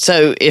 Wow.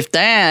 So if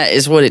that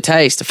is what it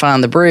takes to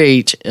find the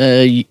breach,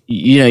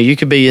 you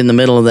could be in the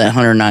middle of that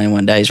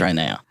 191 days right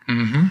now.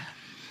 Mm-hmm.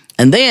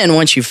 And then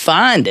once you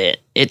find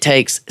it, it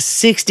takes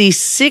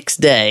 66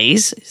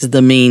 days is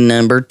the mean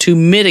number to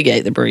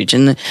mitigate the breach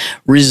and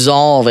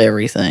resolve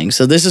everything.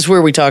 So this is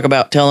where we talk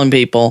about telling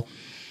people,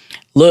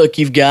 look,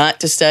 you've got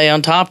to stay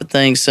on top of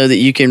things so that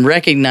you can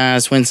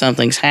recognize when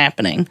something's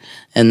happening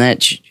and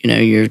that,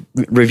 you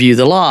review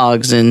the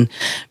logs and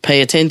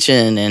pay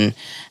attention and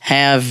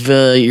have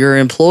your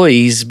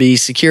employees be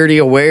security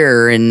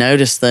aware and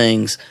notice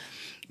things.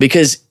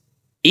 Because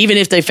even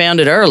if they found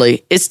it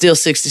early, it's still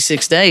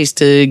 66 days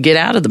to get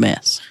out of the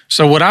mess.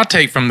 So what I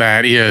take from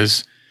that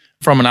is,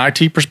 from an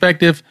IT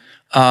perspective,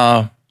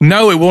 no,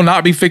 it will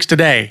not be fixed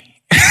today.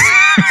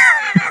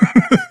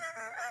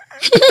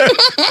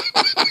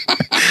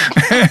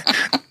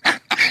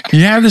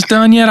 You have this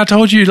done yet? I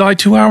told you like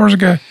 2 hours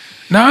ago.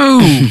 No,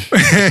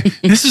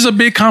 this is a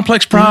big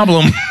complex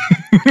problem.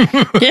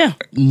 Yeah.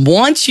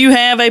 Once you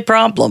have a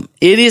problem,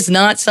 it is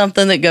not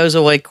something that goes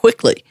away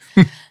quickly.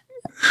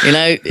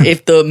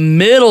 If the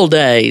middle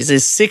days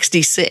is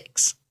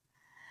 66,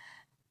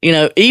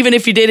 even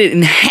if you did it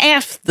in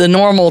half the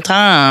normal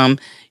time,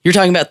 you're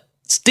talking about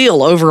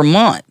still over a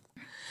month.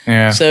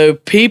 Yeah. So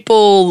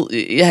people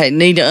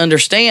need to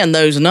understand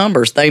those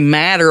numbers. They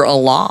matter a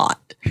lot.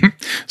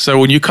 So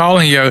when you call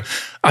and you go,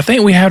 I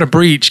think we had a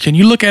breach. Can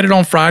you look at it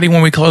on Friday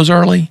when we close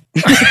early?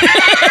 Don't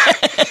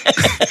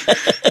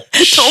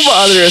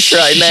bother us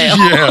right now.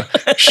 Yeah,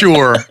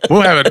 sure.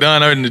 We'll have it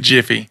done in the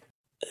jiffy.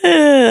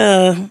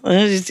 And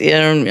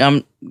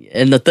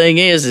the thing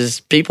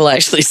is people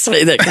actually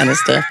say that kind of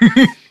stuff.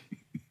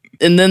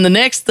 And then the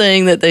next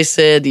thing that they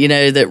said,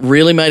 that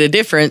really made a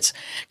difference,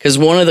 because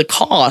one of the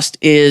cost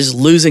is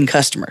losing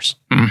customers.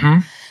 Mm-hmm.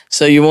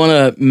 So you want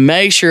to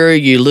make sure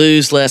you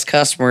lose less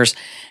customers.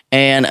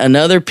 And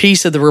another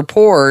piece of the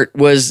report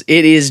was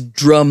it is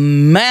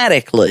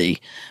dramatically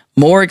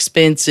more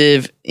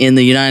expensive in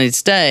the United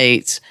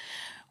States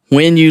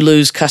when you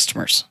lose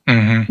customers.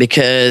 Mm-hmm.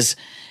 Because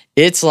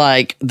it's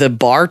like the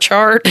bar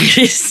chart,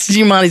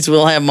 you might as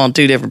well have them on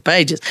two different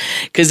pages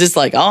because it's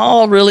like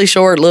all really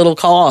short little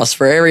costs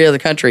for every other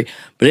country.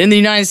 But in the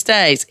United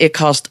States, it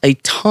costs a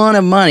ton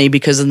of money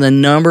because of the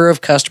number of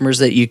customers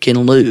that you can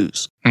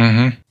lose.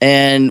 Mm-hmm.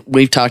 And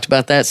we've talked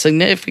about that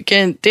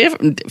significant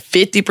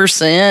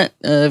 50%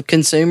 of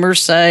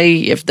consumers say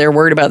if they're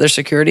worried about their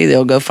security,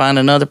 they'll go find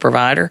another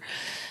provider.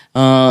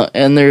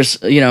 And there's,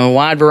 a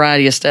wide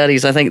variety of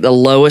studies. I think the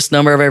lowest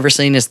number I've ever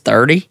seen is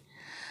 30.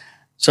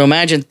 So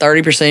imagine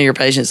 30% of your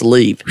patients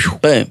leave.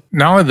 Boom.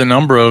 Not only the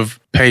number of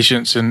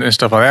patients and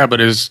stuff like that, but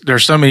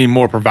there's so many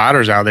more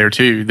providers out there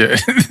too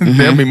that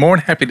they'll be more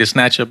than happy to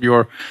snatch up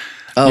your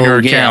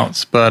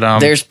accounts. But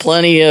there's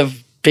plenty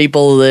of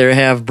people that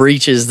have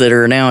breaches that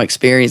are now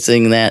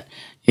experiencing that,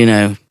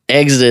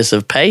 exodus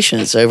of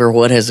patients over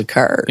what has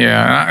occurred.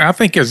 Yeah, I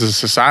think as a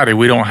society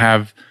we don't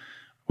have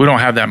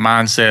that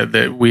mindset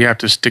that we have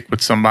to stick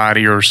with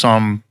somebody or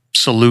some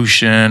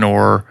solution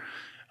or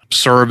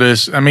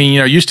service. I mean,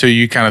 used to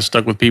you kind of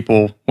stuck with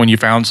people when you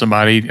found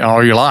somebody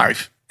all your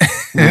life.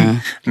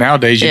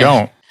 Nowadays you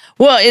don't.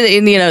 Well,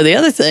 and the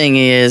other thing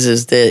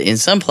is that in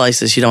some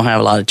places you don't have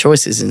a lot of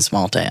choices in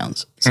small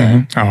towns. So.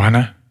 Mm-hmm. Oh, I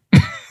know.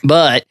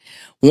 But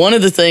one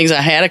of the things,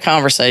 I had a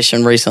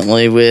conversation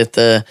recently with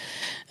a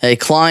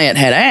client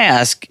had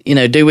asked,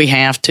 do we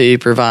have to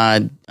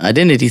provide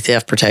identity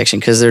theft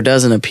protection? Because there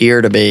doesn't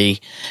appear to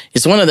be.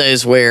 It's one of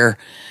those where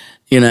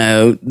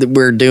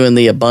we're doing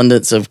the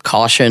abundance of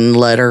caution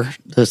letter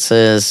that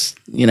says,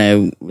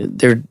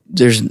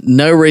 there's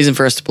no reason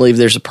for us to believe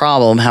there's a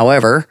problem.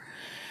 However,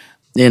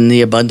 in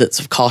the abundance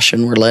of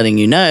caution, we're letting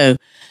you know.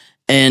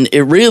 And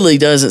it really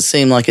doesn't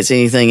seem like it's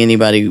anything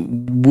anybody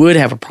would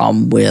have a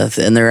problem with.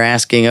 And they're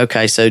asking,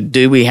 okay, so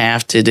do we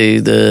have to do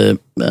the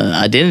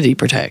identity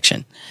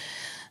protection?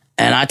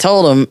 And I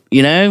told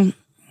them,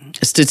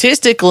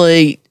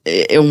 statistically,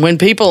 when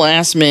people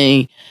ask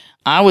me,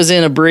 I was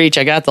in a breach,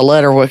 I got the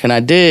letter, what can I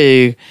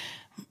do?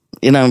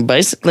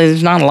 Basically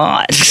there's not a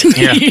lot.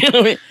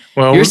 Yeah.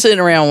 Well, you're sitting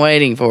around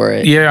waiting for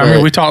it. Yeah, I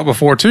mean, we talked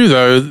before too,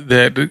 though,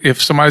 that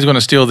if somebody's going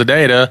to steal the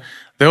data,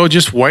 they'll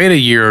just wait a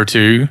year or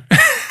two,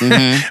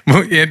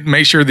 and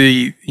make sure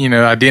the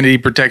identity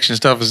protection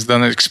stuff is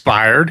then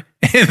expired,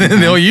 and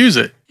then they'll use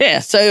it. Yeah.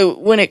 So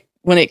when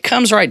it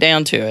comes right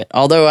down to it,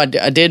 although I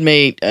did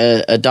meet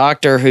a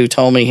doctor who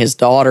told me his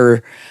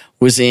daughter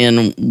was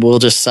in, we'll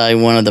just say,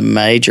 one of the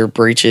major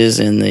breaches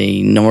in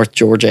the North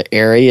Georgia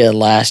area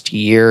last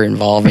year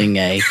involving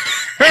a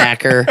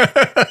hacker.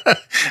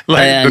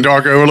 The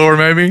Dark Overlord,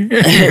 maybe?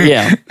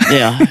 Yeah.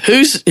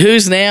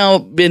 Who's now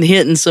been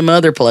hitting some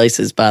other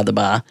places, by the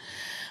by.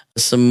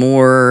 Some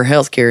more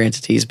healthcare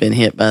entities been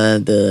hit by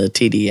the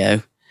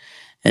TDO.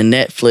 And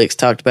Netflix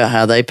talked about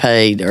how they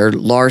paid, or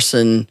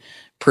Larson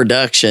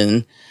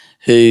Production,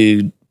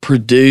 who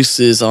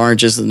produces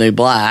Orange is the New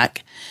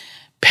Black,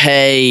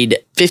 paid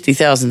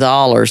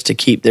 $50,000 to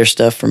keep their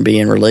stuff from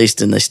being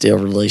released, and they still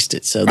released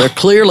it. So they're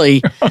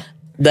clearly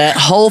that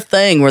whole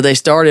thing where they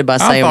started by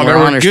saying we're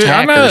honest hackers.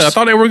 I know. I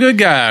thought they were good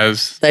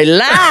guys. They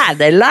lied.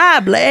 They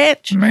lied,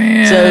 Bletch.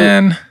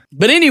 Man.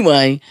 But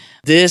anyway,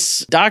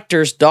 this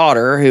doctor's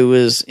daughter who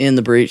was in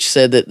the breach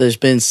said that there's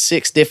been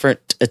 6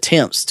 different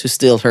attempts to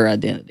steal her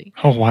identity.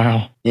 Oh,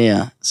 wow.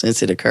 Yeah,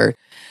 since it occurred.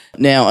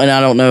 Now, and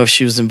I don't know if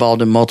she was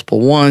involved in multiple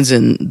ones,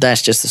 and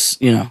that's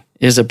just,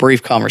 is a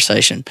brief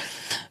conversation.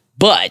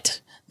 But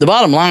the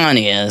bottom line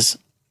is,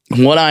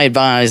 what I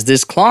advise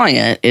this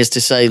client is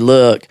to say,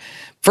 look,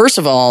 first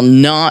of all,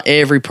 not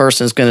every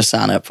person is going to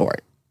sign up for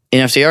it.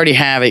 If they already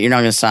have it, you're not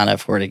going to sign up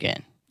for it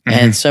again. Mm-hmm.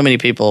 And so many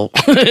people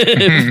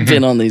have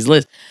been on these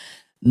lists.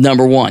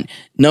 Number one.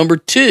 Number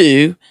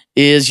two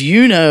is,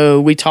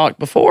 we talked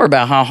before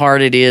about how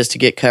hard it is to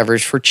get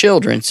coverage for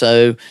children.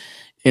 So,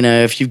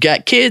 if you've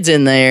got kids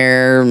in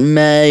there,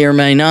 may or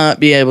may not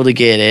be able to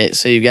get it.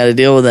 So you've got to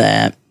deal with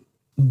that.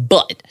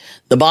 But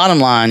the bottom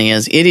line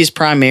is, it is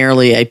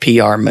primarily a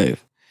PR move.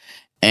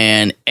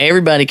 And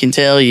everybody can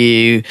tell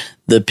you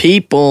the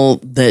people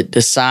that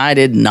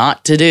decided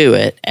not to do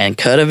it and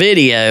cut a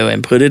video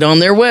and put it on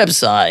their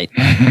website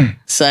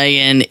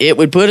saying it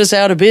would put us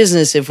out of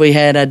business if we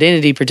had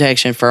identity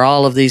protection for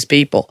all of these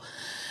people.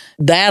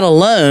 That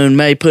alone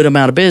may put them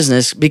out of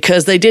business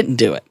because they didn't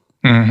do it.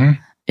 Mm-hmm.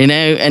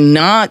 And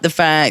not the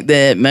fact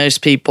that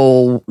most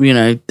people,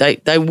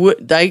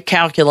 they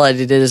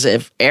calculated it as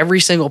if every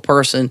single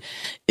person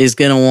is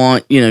going to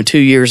want, 2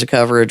 years of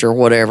coverage or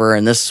whatever,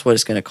 and this is what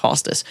it's going to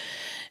cost us.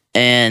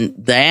 And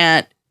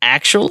that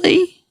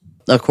actually,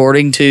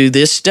 according to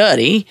this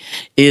study,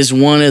 is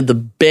one of the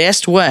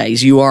best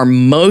ways you are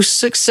most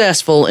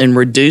successful in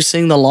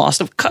reducing the loss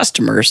of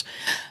customers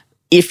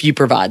if you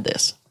provide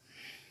this.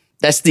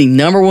 That's the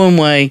number one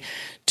way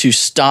to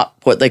stop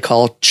what they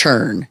call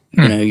churn.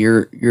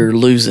 You're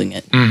losing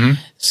it. Mm-hmm.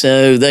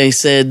 So they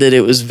said that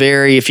it was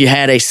if you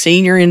had a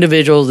senior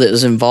individual that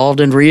was involved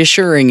in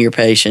reassuring your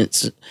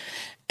patients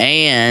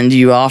and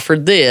you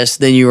offered this,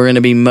 then you were going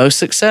to be most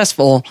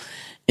successful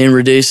in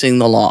reducing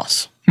the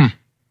loss.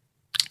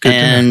 Good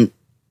and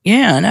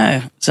yeah, I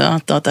know. So I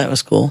thought that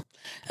was cool.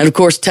 And of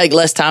course, take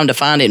less time to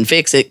find it and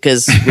fix it,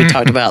 because we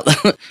talked about,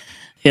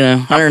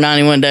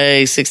 191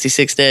 days,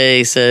 66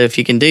 days. So if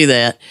you can do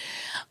that.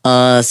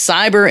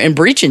 Cyber and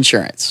breach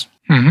insurance.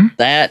 Mm-hmm.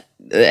 That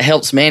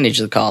helps manage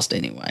the cost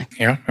anyway.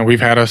 Yeah, and we've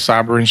had a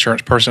cyber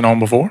insurance person on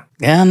before.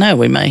 Yeah, I know.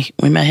 We may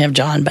have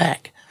John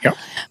back. Yep.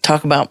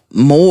 Talk about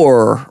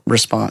more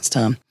response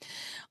time.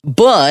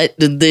 But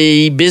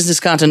the business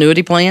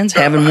continuity plans,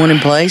 having one in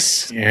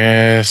place,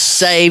 yes,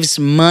 saves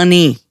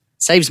money.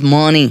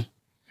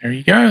 There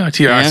you go. I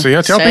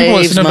tell people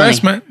it's an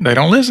investment. They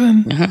don't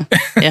listen. Uh-huh.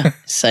 Yeah,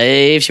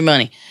 saves you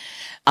money.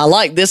 I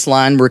like this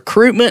line: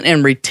 recruitment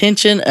and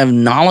retention of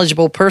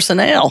knowledgeable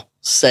personnel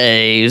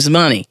saves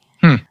money.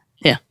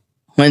 Yeah.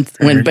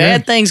 When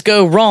bad things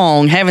go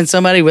wrong, having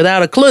somebody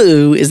without a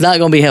clue is not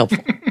going to be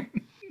helpful.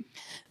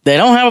 They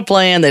don't have a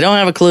plan. They don't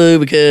have a clue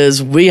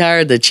because we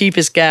hired the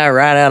cheapest guy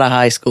right out of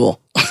high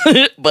school,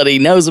 but he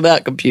knows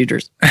about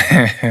computers.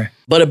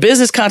 But a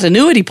business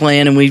continuity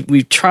plan, and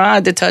we've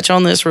tried to touch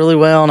on this really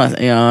well,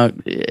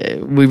 and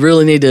we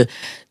really need to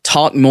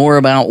talk more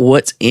about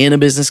what's in a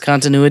business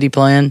continuity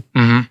plan.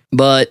 Mm-hmm.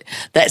 But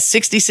that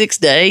 66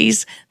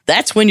 days,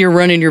 that's when you're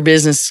running your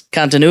business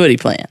continuity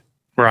plan.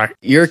 Right.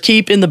 You're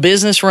keeping the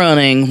business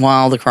running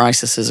while the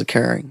crisis is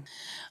occurring.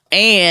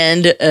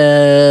 And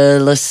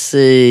let's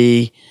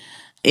see,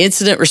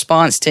 incident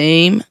response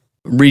team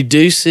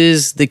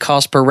reduces the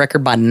cost per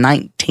record by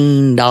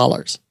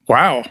 $19.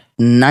 Wow.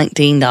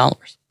 $19.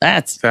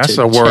 That's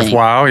a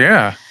worthwhile,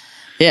 yeah.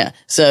 Yeah.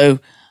 So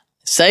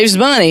saves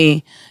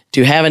money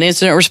to have an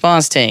incident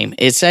response team.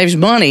 It saves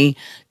money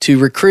to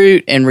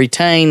recruit and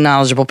retain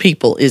knowledgeable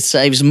people. It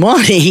saves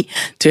money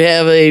to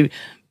have a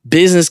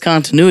business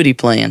continuity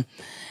plan.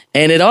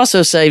 And it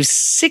also saves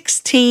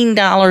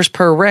 $16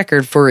 per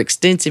record for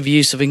extensive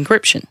use of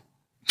encryption.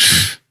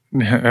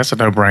 That's a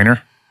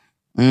no-brainer.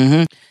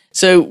 Mm-hmm.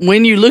 So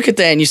when you look at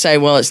that and you say,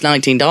 well, it's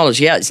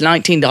 $19. Yeah, it's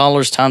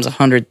 $19 times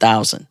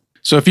 100,000.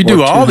 So if you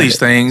do all these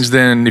things,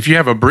 then if you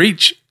have a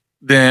breach,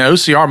 then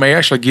OCR may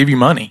actually give you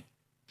money.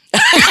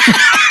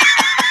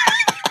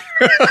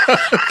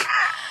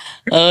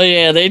 Oh,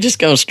 yeah, they just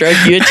going to stroke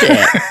you a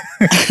check.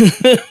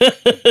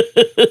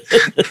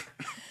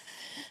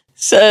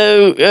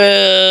 So,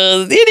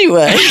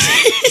 anyway,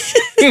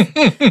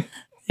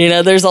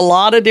 there's a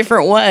lot of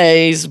different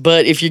ways,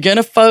 but if you're going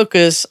to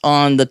focus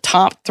on the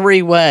top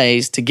 3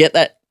 ways to get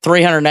that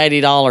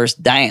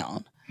 $380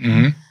 down,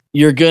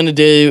 You're going to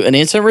do an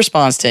incident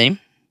response team.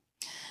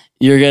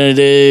 You're going to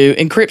do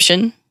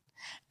encryption,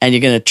 and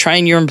you're going to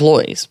train your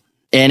employees.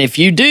 And if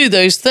you do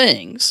those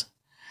things,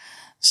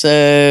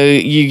 so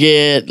you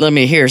get,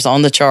 here's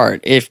on the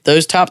chart. If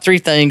those top 3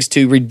 things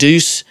to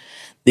reduce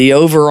the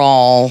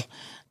overall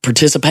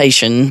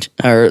participation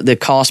or the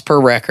cost per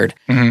record.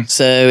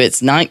 So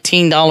it's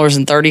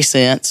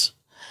 $19.30.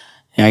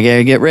 I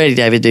gotta get ready,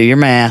 David. Do your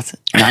math.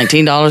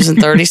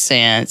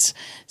 $19.30,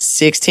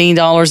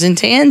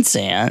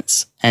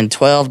 $16.10, and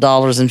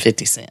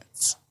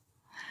 $12.50.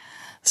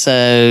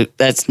 So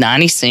that's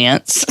 90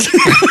 cents.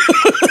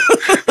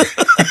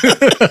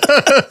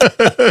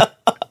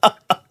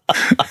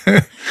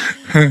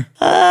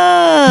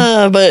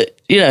 But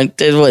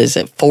what is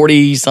it?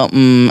 40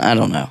 something? I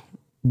don't know.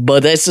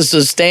 But that's a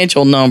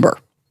substantial number.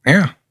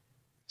 Yeah.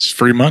 It's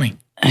free money.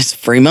 It's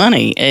free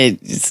money.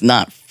 It's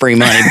not free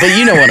money, but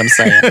you know what I'm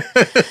saying.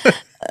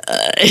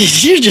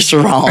 You're just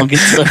wrong in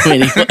so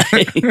many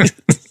ways.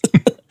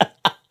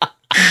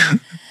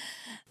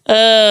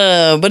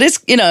 But it's,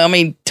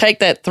 take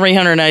that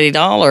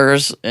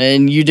 $380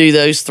 and you do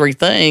those 3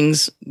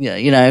 things,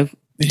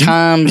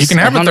 times you can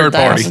have a third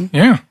party.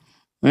 Yeah.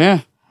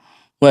 Yeah.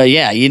 Well,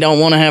 yeah, you don't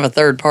want to have a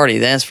third party,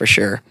 that's for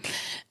sure.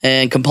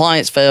 And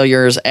compliance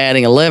failure is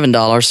adding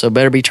 $11, so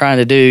better be trying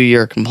to do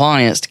your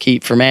compliance to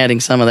keep from adding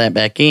some of that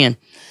back in.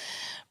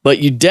 But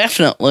you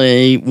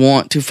definitely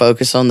want to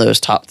focus on those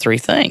top 3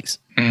 things.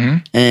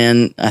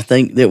 And I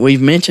think that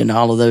we've mentioned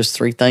all of those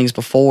 3 things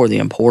before, the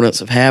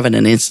importance of having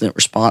an incident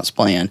response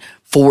plan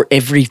for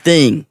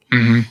everything,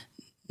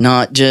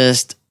 not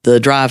just the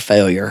drive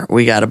failure.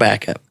 We got a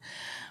backup.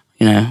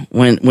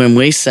 When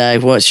we say,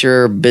 what's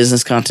your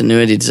business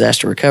continuity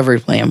disaster recovery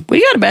plan?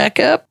 We got a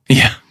backup.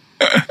 Yeah.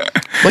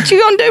 What you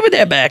going to do with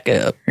that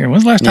backup? Yeah,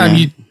 when's the last time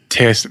you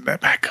tested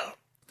that backup?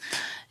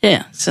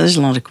 Yeah, so there's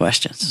a lot of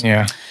questions.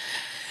 Yeah.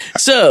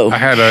 So I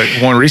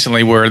had one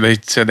recently where they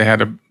said they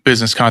had a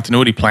business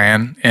continuity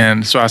plan,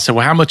 and so I said,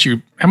 "Well, how much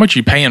you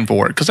paying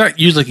for it?" Because that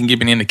usually can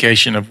give an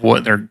indication of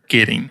what they're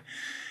getting.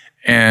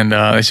 And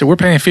they said, "We're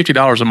paying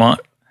 $50 a month."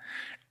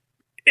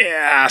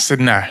 Yeah, I said,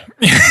 "No."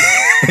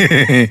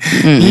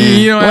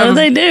 What are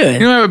they doing? You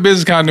don't have a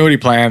business continuity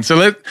plan.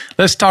 So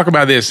let's talk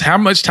about this. How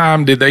much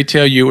time did they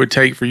tell you it would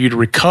take for you to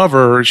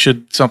recover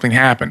should something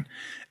happen?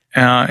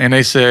 And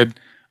they said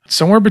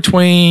somewhere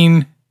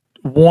between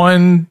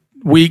 1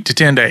 week to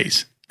 10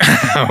 days.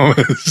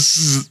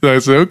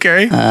 That's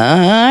okay. All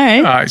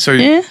right. So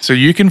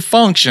you can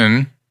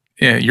function.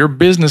 Yeah, your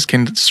business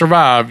can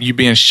survive you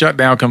being shut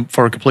down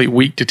for a complete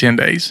week to 10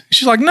 days.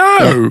 She's like,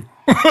 no.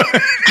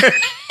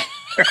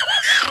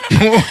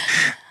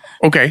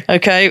 Okay.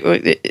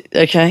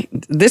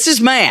 This is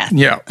math.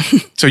 Yeah.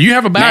 So you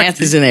have a math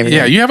is in everything.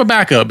 Yeah, you have a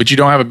backup, but you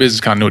don't have a business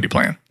continuity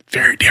plan.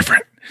 Very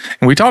different.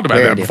 And we talked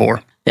about that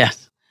before. Yeah.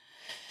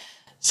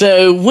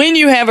 So when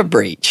you have a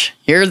breach,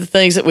 here are the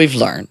things that we've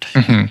learned.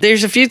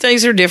 There's a few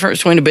things that are different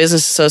between a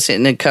business associate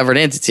and a covered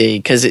entity,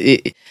 because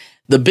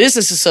the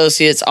business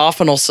associates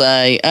often will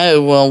say,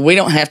 oh, well, we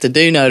don't have to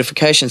do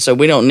notification, so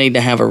we don't need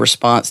to have a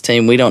response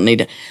team. We don't need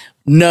to.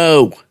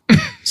 No.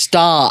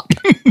 Stop.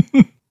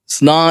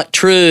 It's not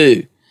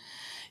true.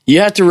 You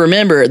have to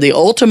remember the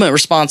ultimate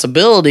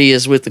responsibility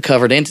is with the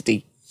covered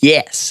entity.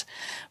 Yes,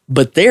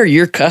 but they're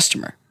your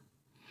customer.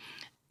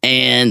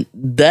 And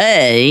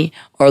they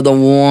are the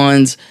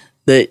ones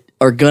that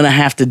are going to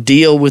have to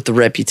deal with the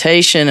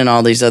reputation and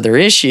all these other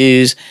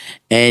issues.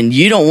 And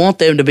you don't want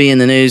them to be in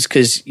the news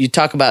because you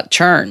talk about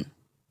churn.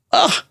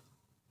 Oh,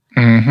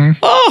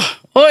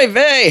 oy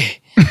vey.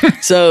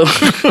 So,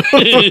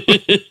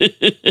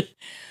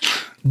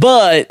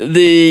 but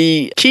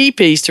the key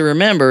piece to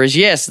remember is,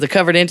 yes, the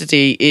covered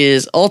entity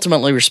is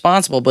ultimately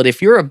responsible. But if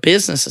you're a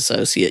business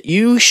associate,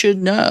 you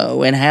should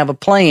know and have a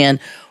plan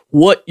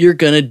what you're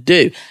going to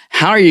do.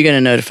 How are you going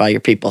to notify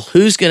your people?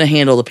 Who's going to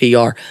handle the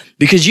PR?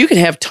 Because you could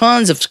have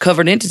tons of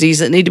covered entities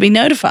that need to be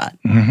notified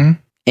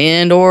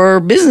and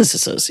or business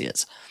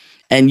associates.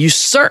 And you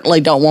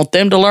certainly don't want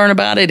them to learn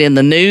about it in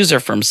the news or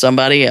from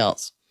somebody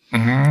else.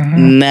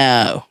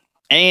 No.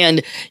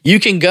 And you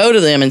can go to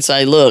them and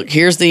say, look,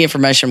 here's the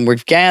information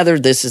we've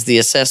gathered. This is the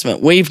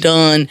assessment we've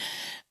done.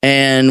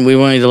 And we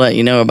wanted to let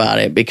you know about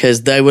it,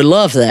 because they would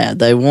love that.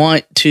 They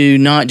want to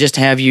not just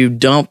have you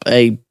dump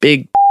a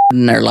big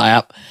in their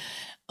lap.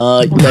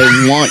 They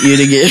want you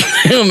to give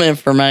them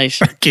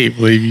information. I can't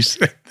believe you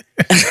said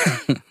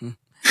that.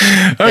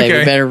 Okay,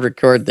 we better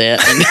record that.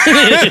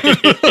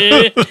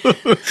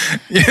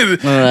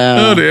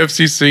 The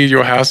FCC,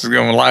 your house is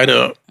going to light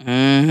up.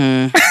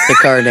 The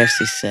card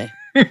FCC.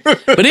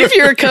 But if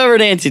you're a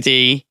covered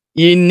entity,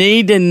 you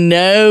need to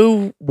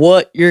know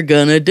what you're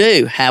going to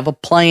do. Have a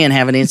plan,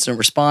 have an incident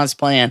response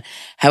plan,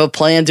 have a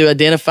plan to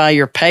identify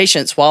your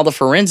patients while the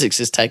forensics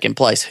is taking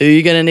place. Who are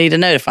you going to need to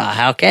notify?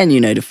 How can you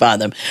notify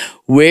them?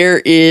 Where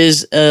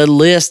is a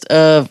list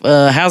of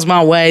how's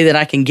my way that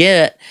I can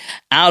get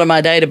out of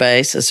my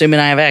database, assuming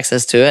I have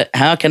access to it?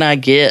 How can I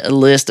get a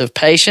list of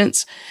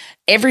patients,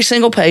 every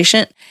single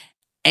patient,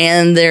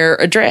 and their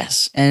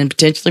address and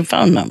potentially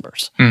phone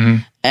numbers.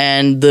 Mm-hmm.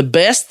 And the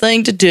best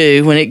thing to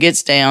do when it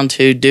gets down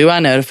to do I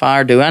notify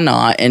or do I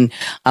not? And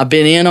I've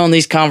been in on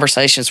these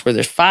conversations where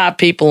there's 5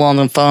 people on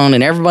the phone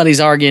and everybody's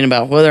arguing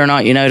about whether or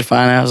not you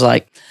notify. And I was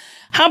like,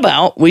 how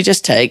about we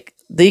just take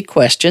the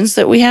questions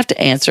that we have to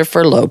answer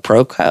for low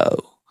pro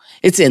quo?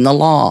 It's in the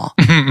law.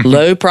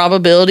 Low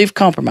probability of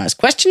compromise.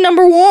 Question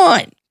number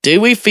 1.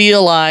 Do we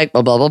feel like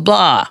blah, blah, blah,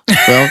 blah?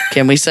 Well,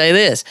 can we say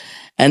this?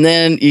 And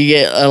then you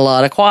get a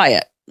lot of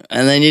quiet.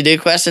 And then you do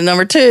question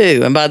number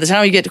 2. And by the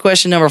time you get to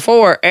question number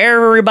 4,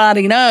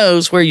 everybody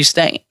knows where you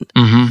stand.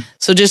 Mm-hmm.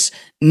 So just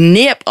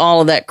nip all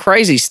of that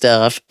crazy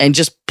stuff and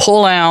just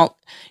pull out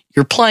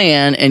your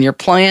plan. And your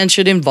plan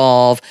should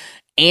involve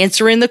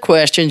answering the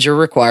questions you're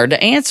required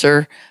to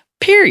answer,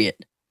 period.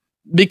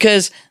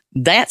 Because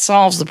that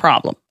solves the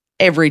problem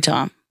every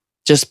time.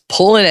 Just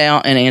pull it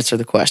out and answer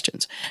the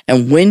questions.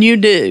 And when you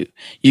do,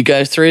 you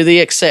go through the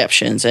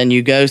exceptions and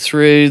you go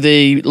through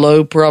the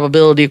low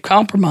probability of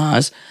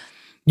compromise,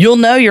 you'll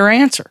know your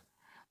answer.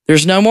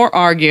 There's no more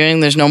arguing.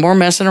 There's no more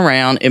messing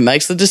around. It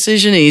makes the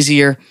decision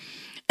easier.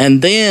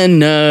 And then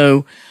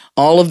know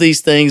all of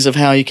these things of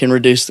how you can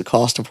reduce the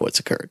cost of what's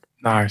occurred.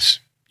 Nice.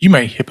 You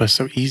made HIPAA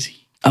so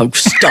easy. Oh,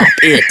 stop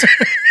it.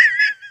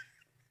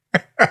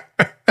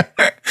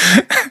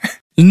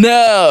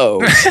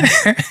 No.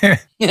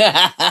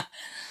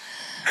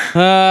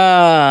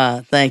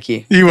 Thank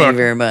you. Thank you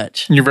very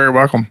much. You're very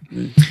welcome.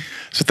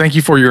 So thank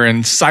you for your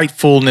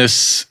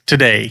insightfulness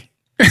today.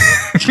 We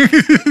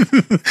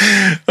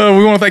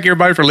want to thank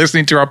everybody for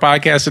listening to our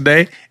podcast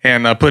today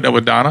and putting up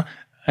with Donna.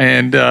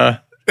 And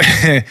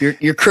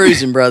you're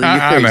cruising, brother.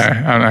 You're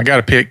cruising. I know. I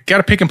got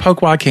to pick and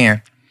poke while I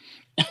can.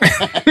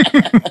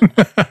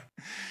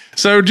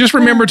 So just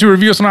remember to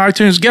review us on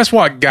iTunes. Guess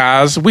what,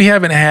 guys? We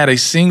haven't had a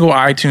single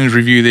iTunes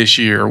review this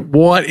year.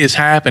 What is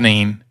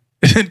happening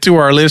to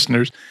our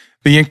listeners?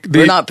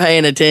 We're not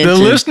paying attention.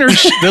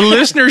 The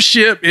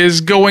listenership is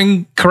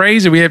going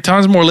crazy. We have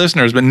tons more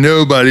listeners, but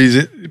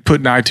nobody's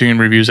putting iTunes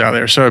reviews out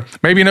there. So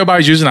maybe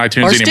nobody's using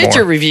iTunes or anymore.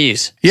 Stitcher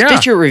reviews. Yeah.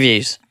 Stitcher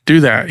reviews.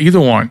 Do that.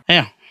 Either one.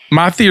 Yeah.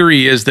 My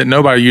theory is that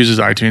nobody uses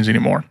iTunes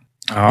anymore.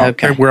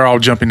 Okay. We're all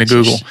jumping to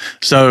Google.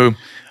 So,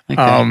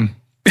 okay.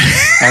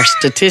 Our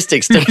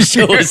statistics don't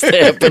show us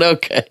that, but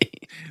okay.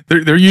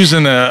 They're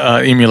using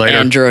an emulator.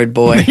 Android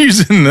boy. They're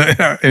using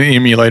an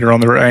emulator on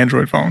their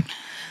Android phone.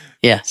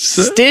 Yeah.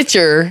 So,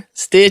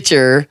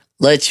 Stitcher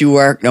lets you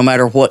work no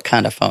matter what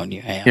kind of phone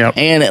you have. Yep.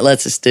 And it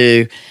lets us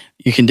you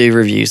can do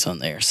reviews on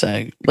there.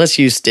 So let's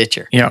use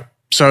Stitcher. Yeah.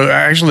 So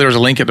actually there's a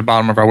link at the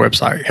bottom of our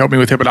website,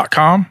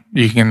 helpmewithhipaa.com.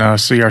 You can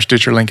see our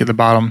Stitcher link at the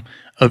bottom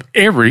of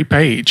every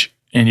page.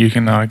 And you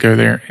can go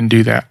there and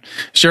do that.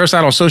 Share us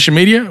out on social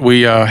media.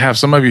 We have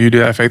some of you who do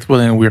that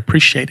faithfully, and we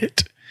appreciate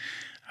it.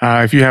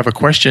 If you have a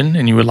question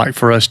and you would like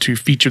for us to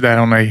feature that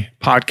on a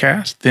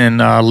podcast, then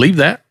leave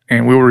that,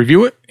 and we'll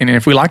review it. And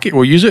if we like it,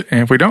 we'll use it.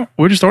 And if we don't,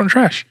 we'll just throw it in the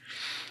trash.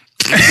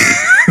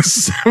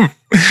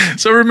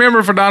 So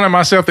remember, for Donna and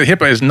myself, that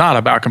HIPAA is not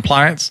about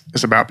compliance.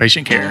 It's about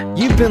patient care.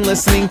 You've been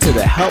listening to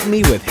the Help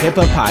Me With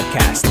HIPAA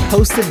podcast,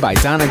 hosted by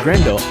Donna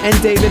Grindle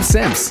and David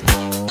Sims.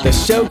 The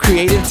show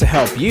created to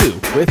help you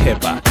with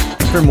HIPAA.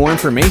 For more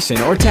information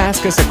or to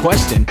ask us a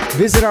question,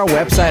 visit our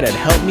website at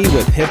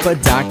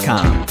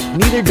helpmewithhipaa.com.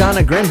 Neither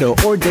Donna Grindle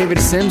or David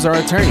Sims are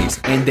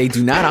attorneys, and they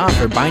do not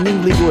offer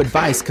binding legal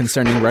advice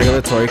concerning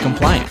regulatory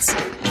compliance.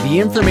 The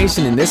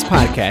information in this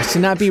podcast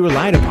should not be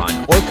relied upon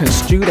or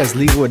construed as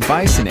legal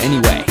advice in any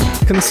way.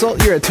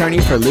 Consult your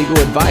attorney for legal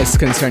advice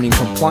concerning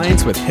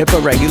compliance with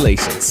HIPAA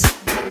regulations.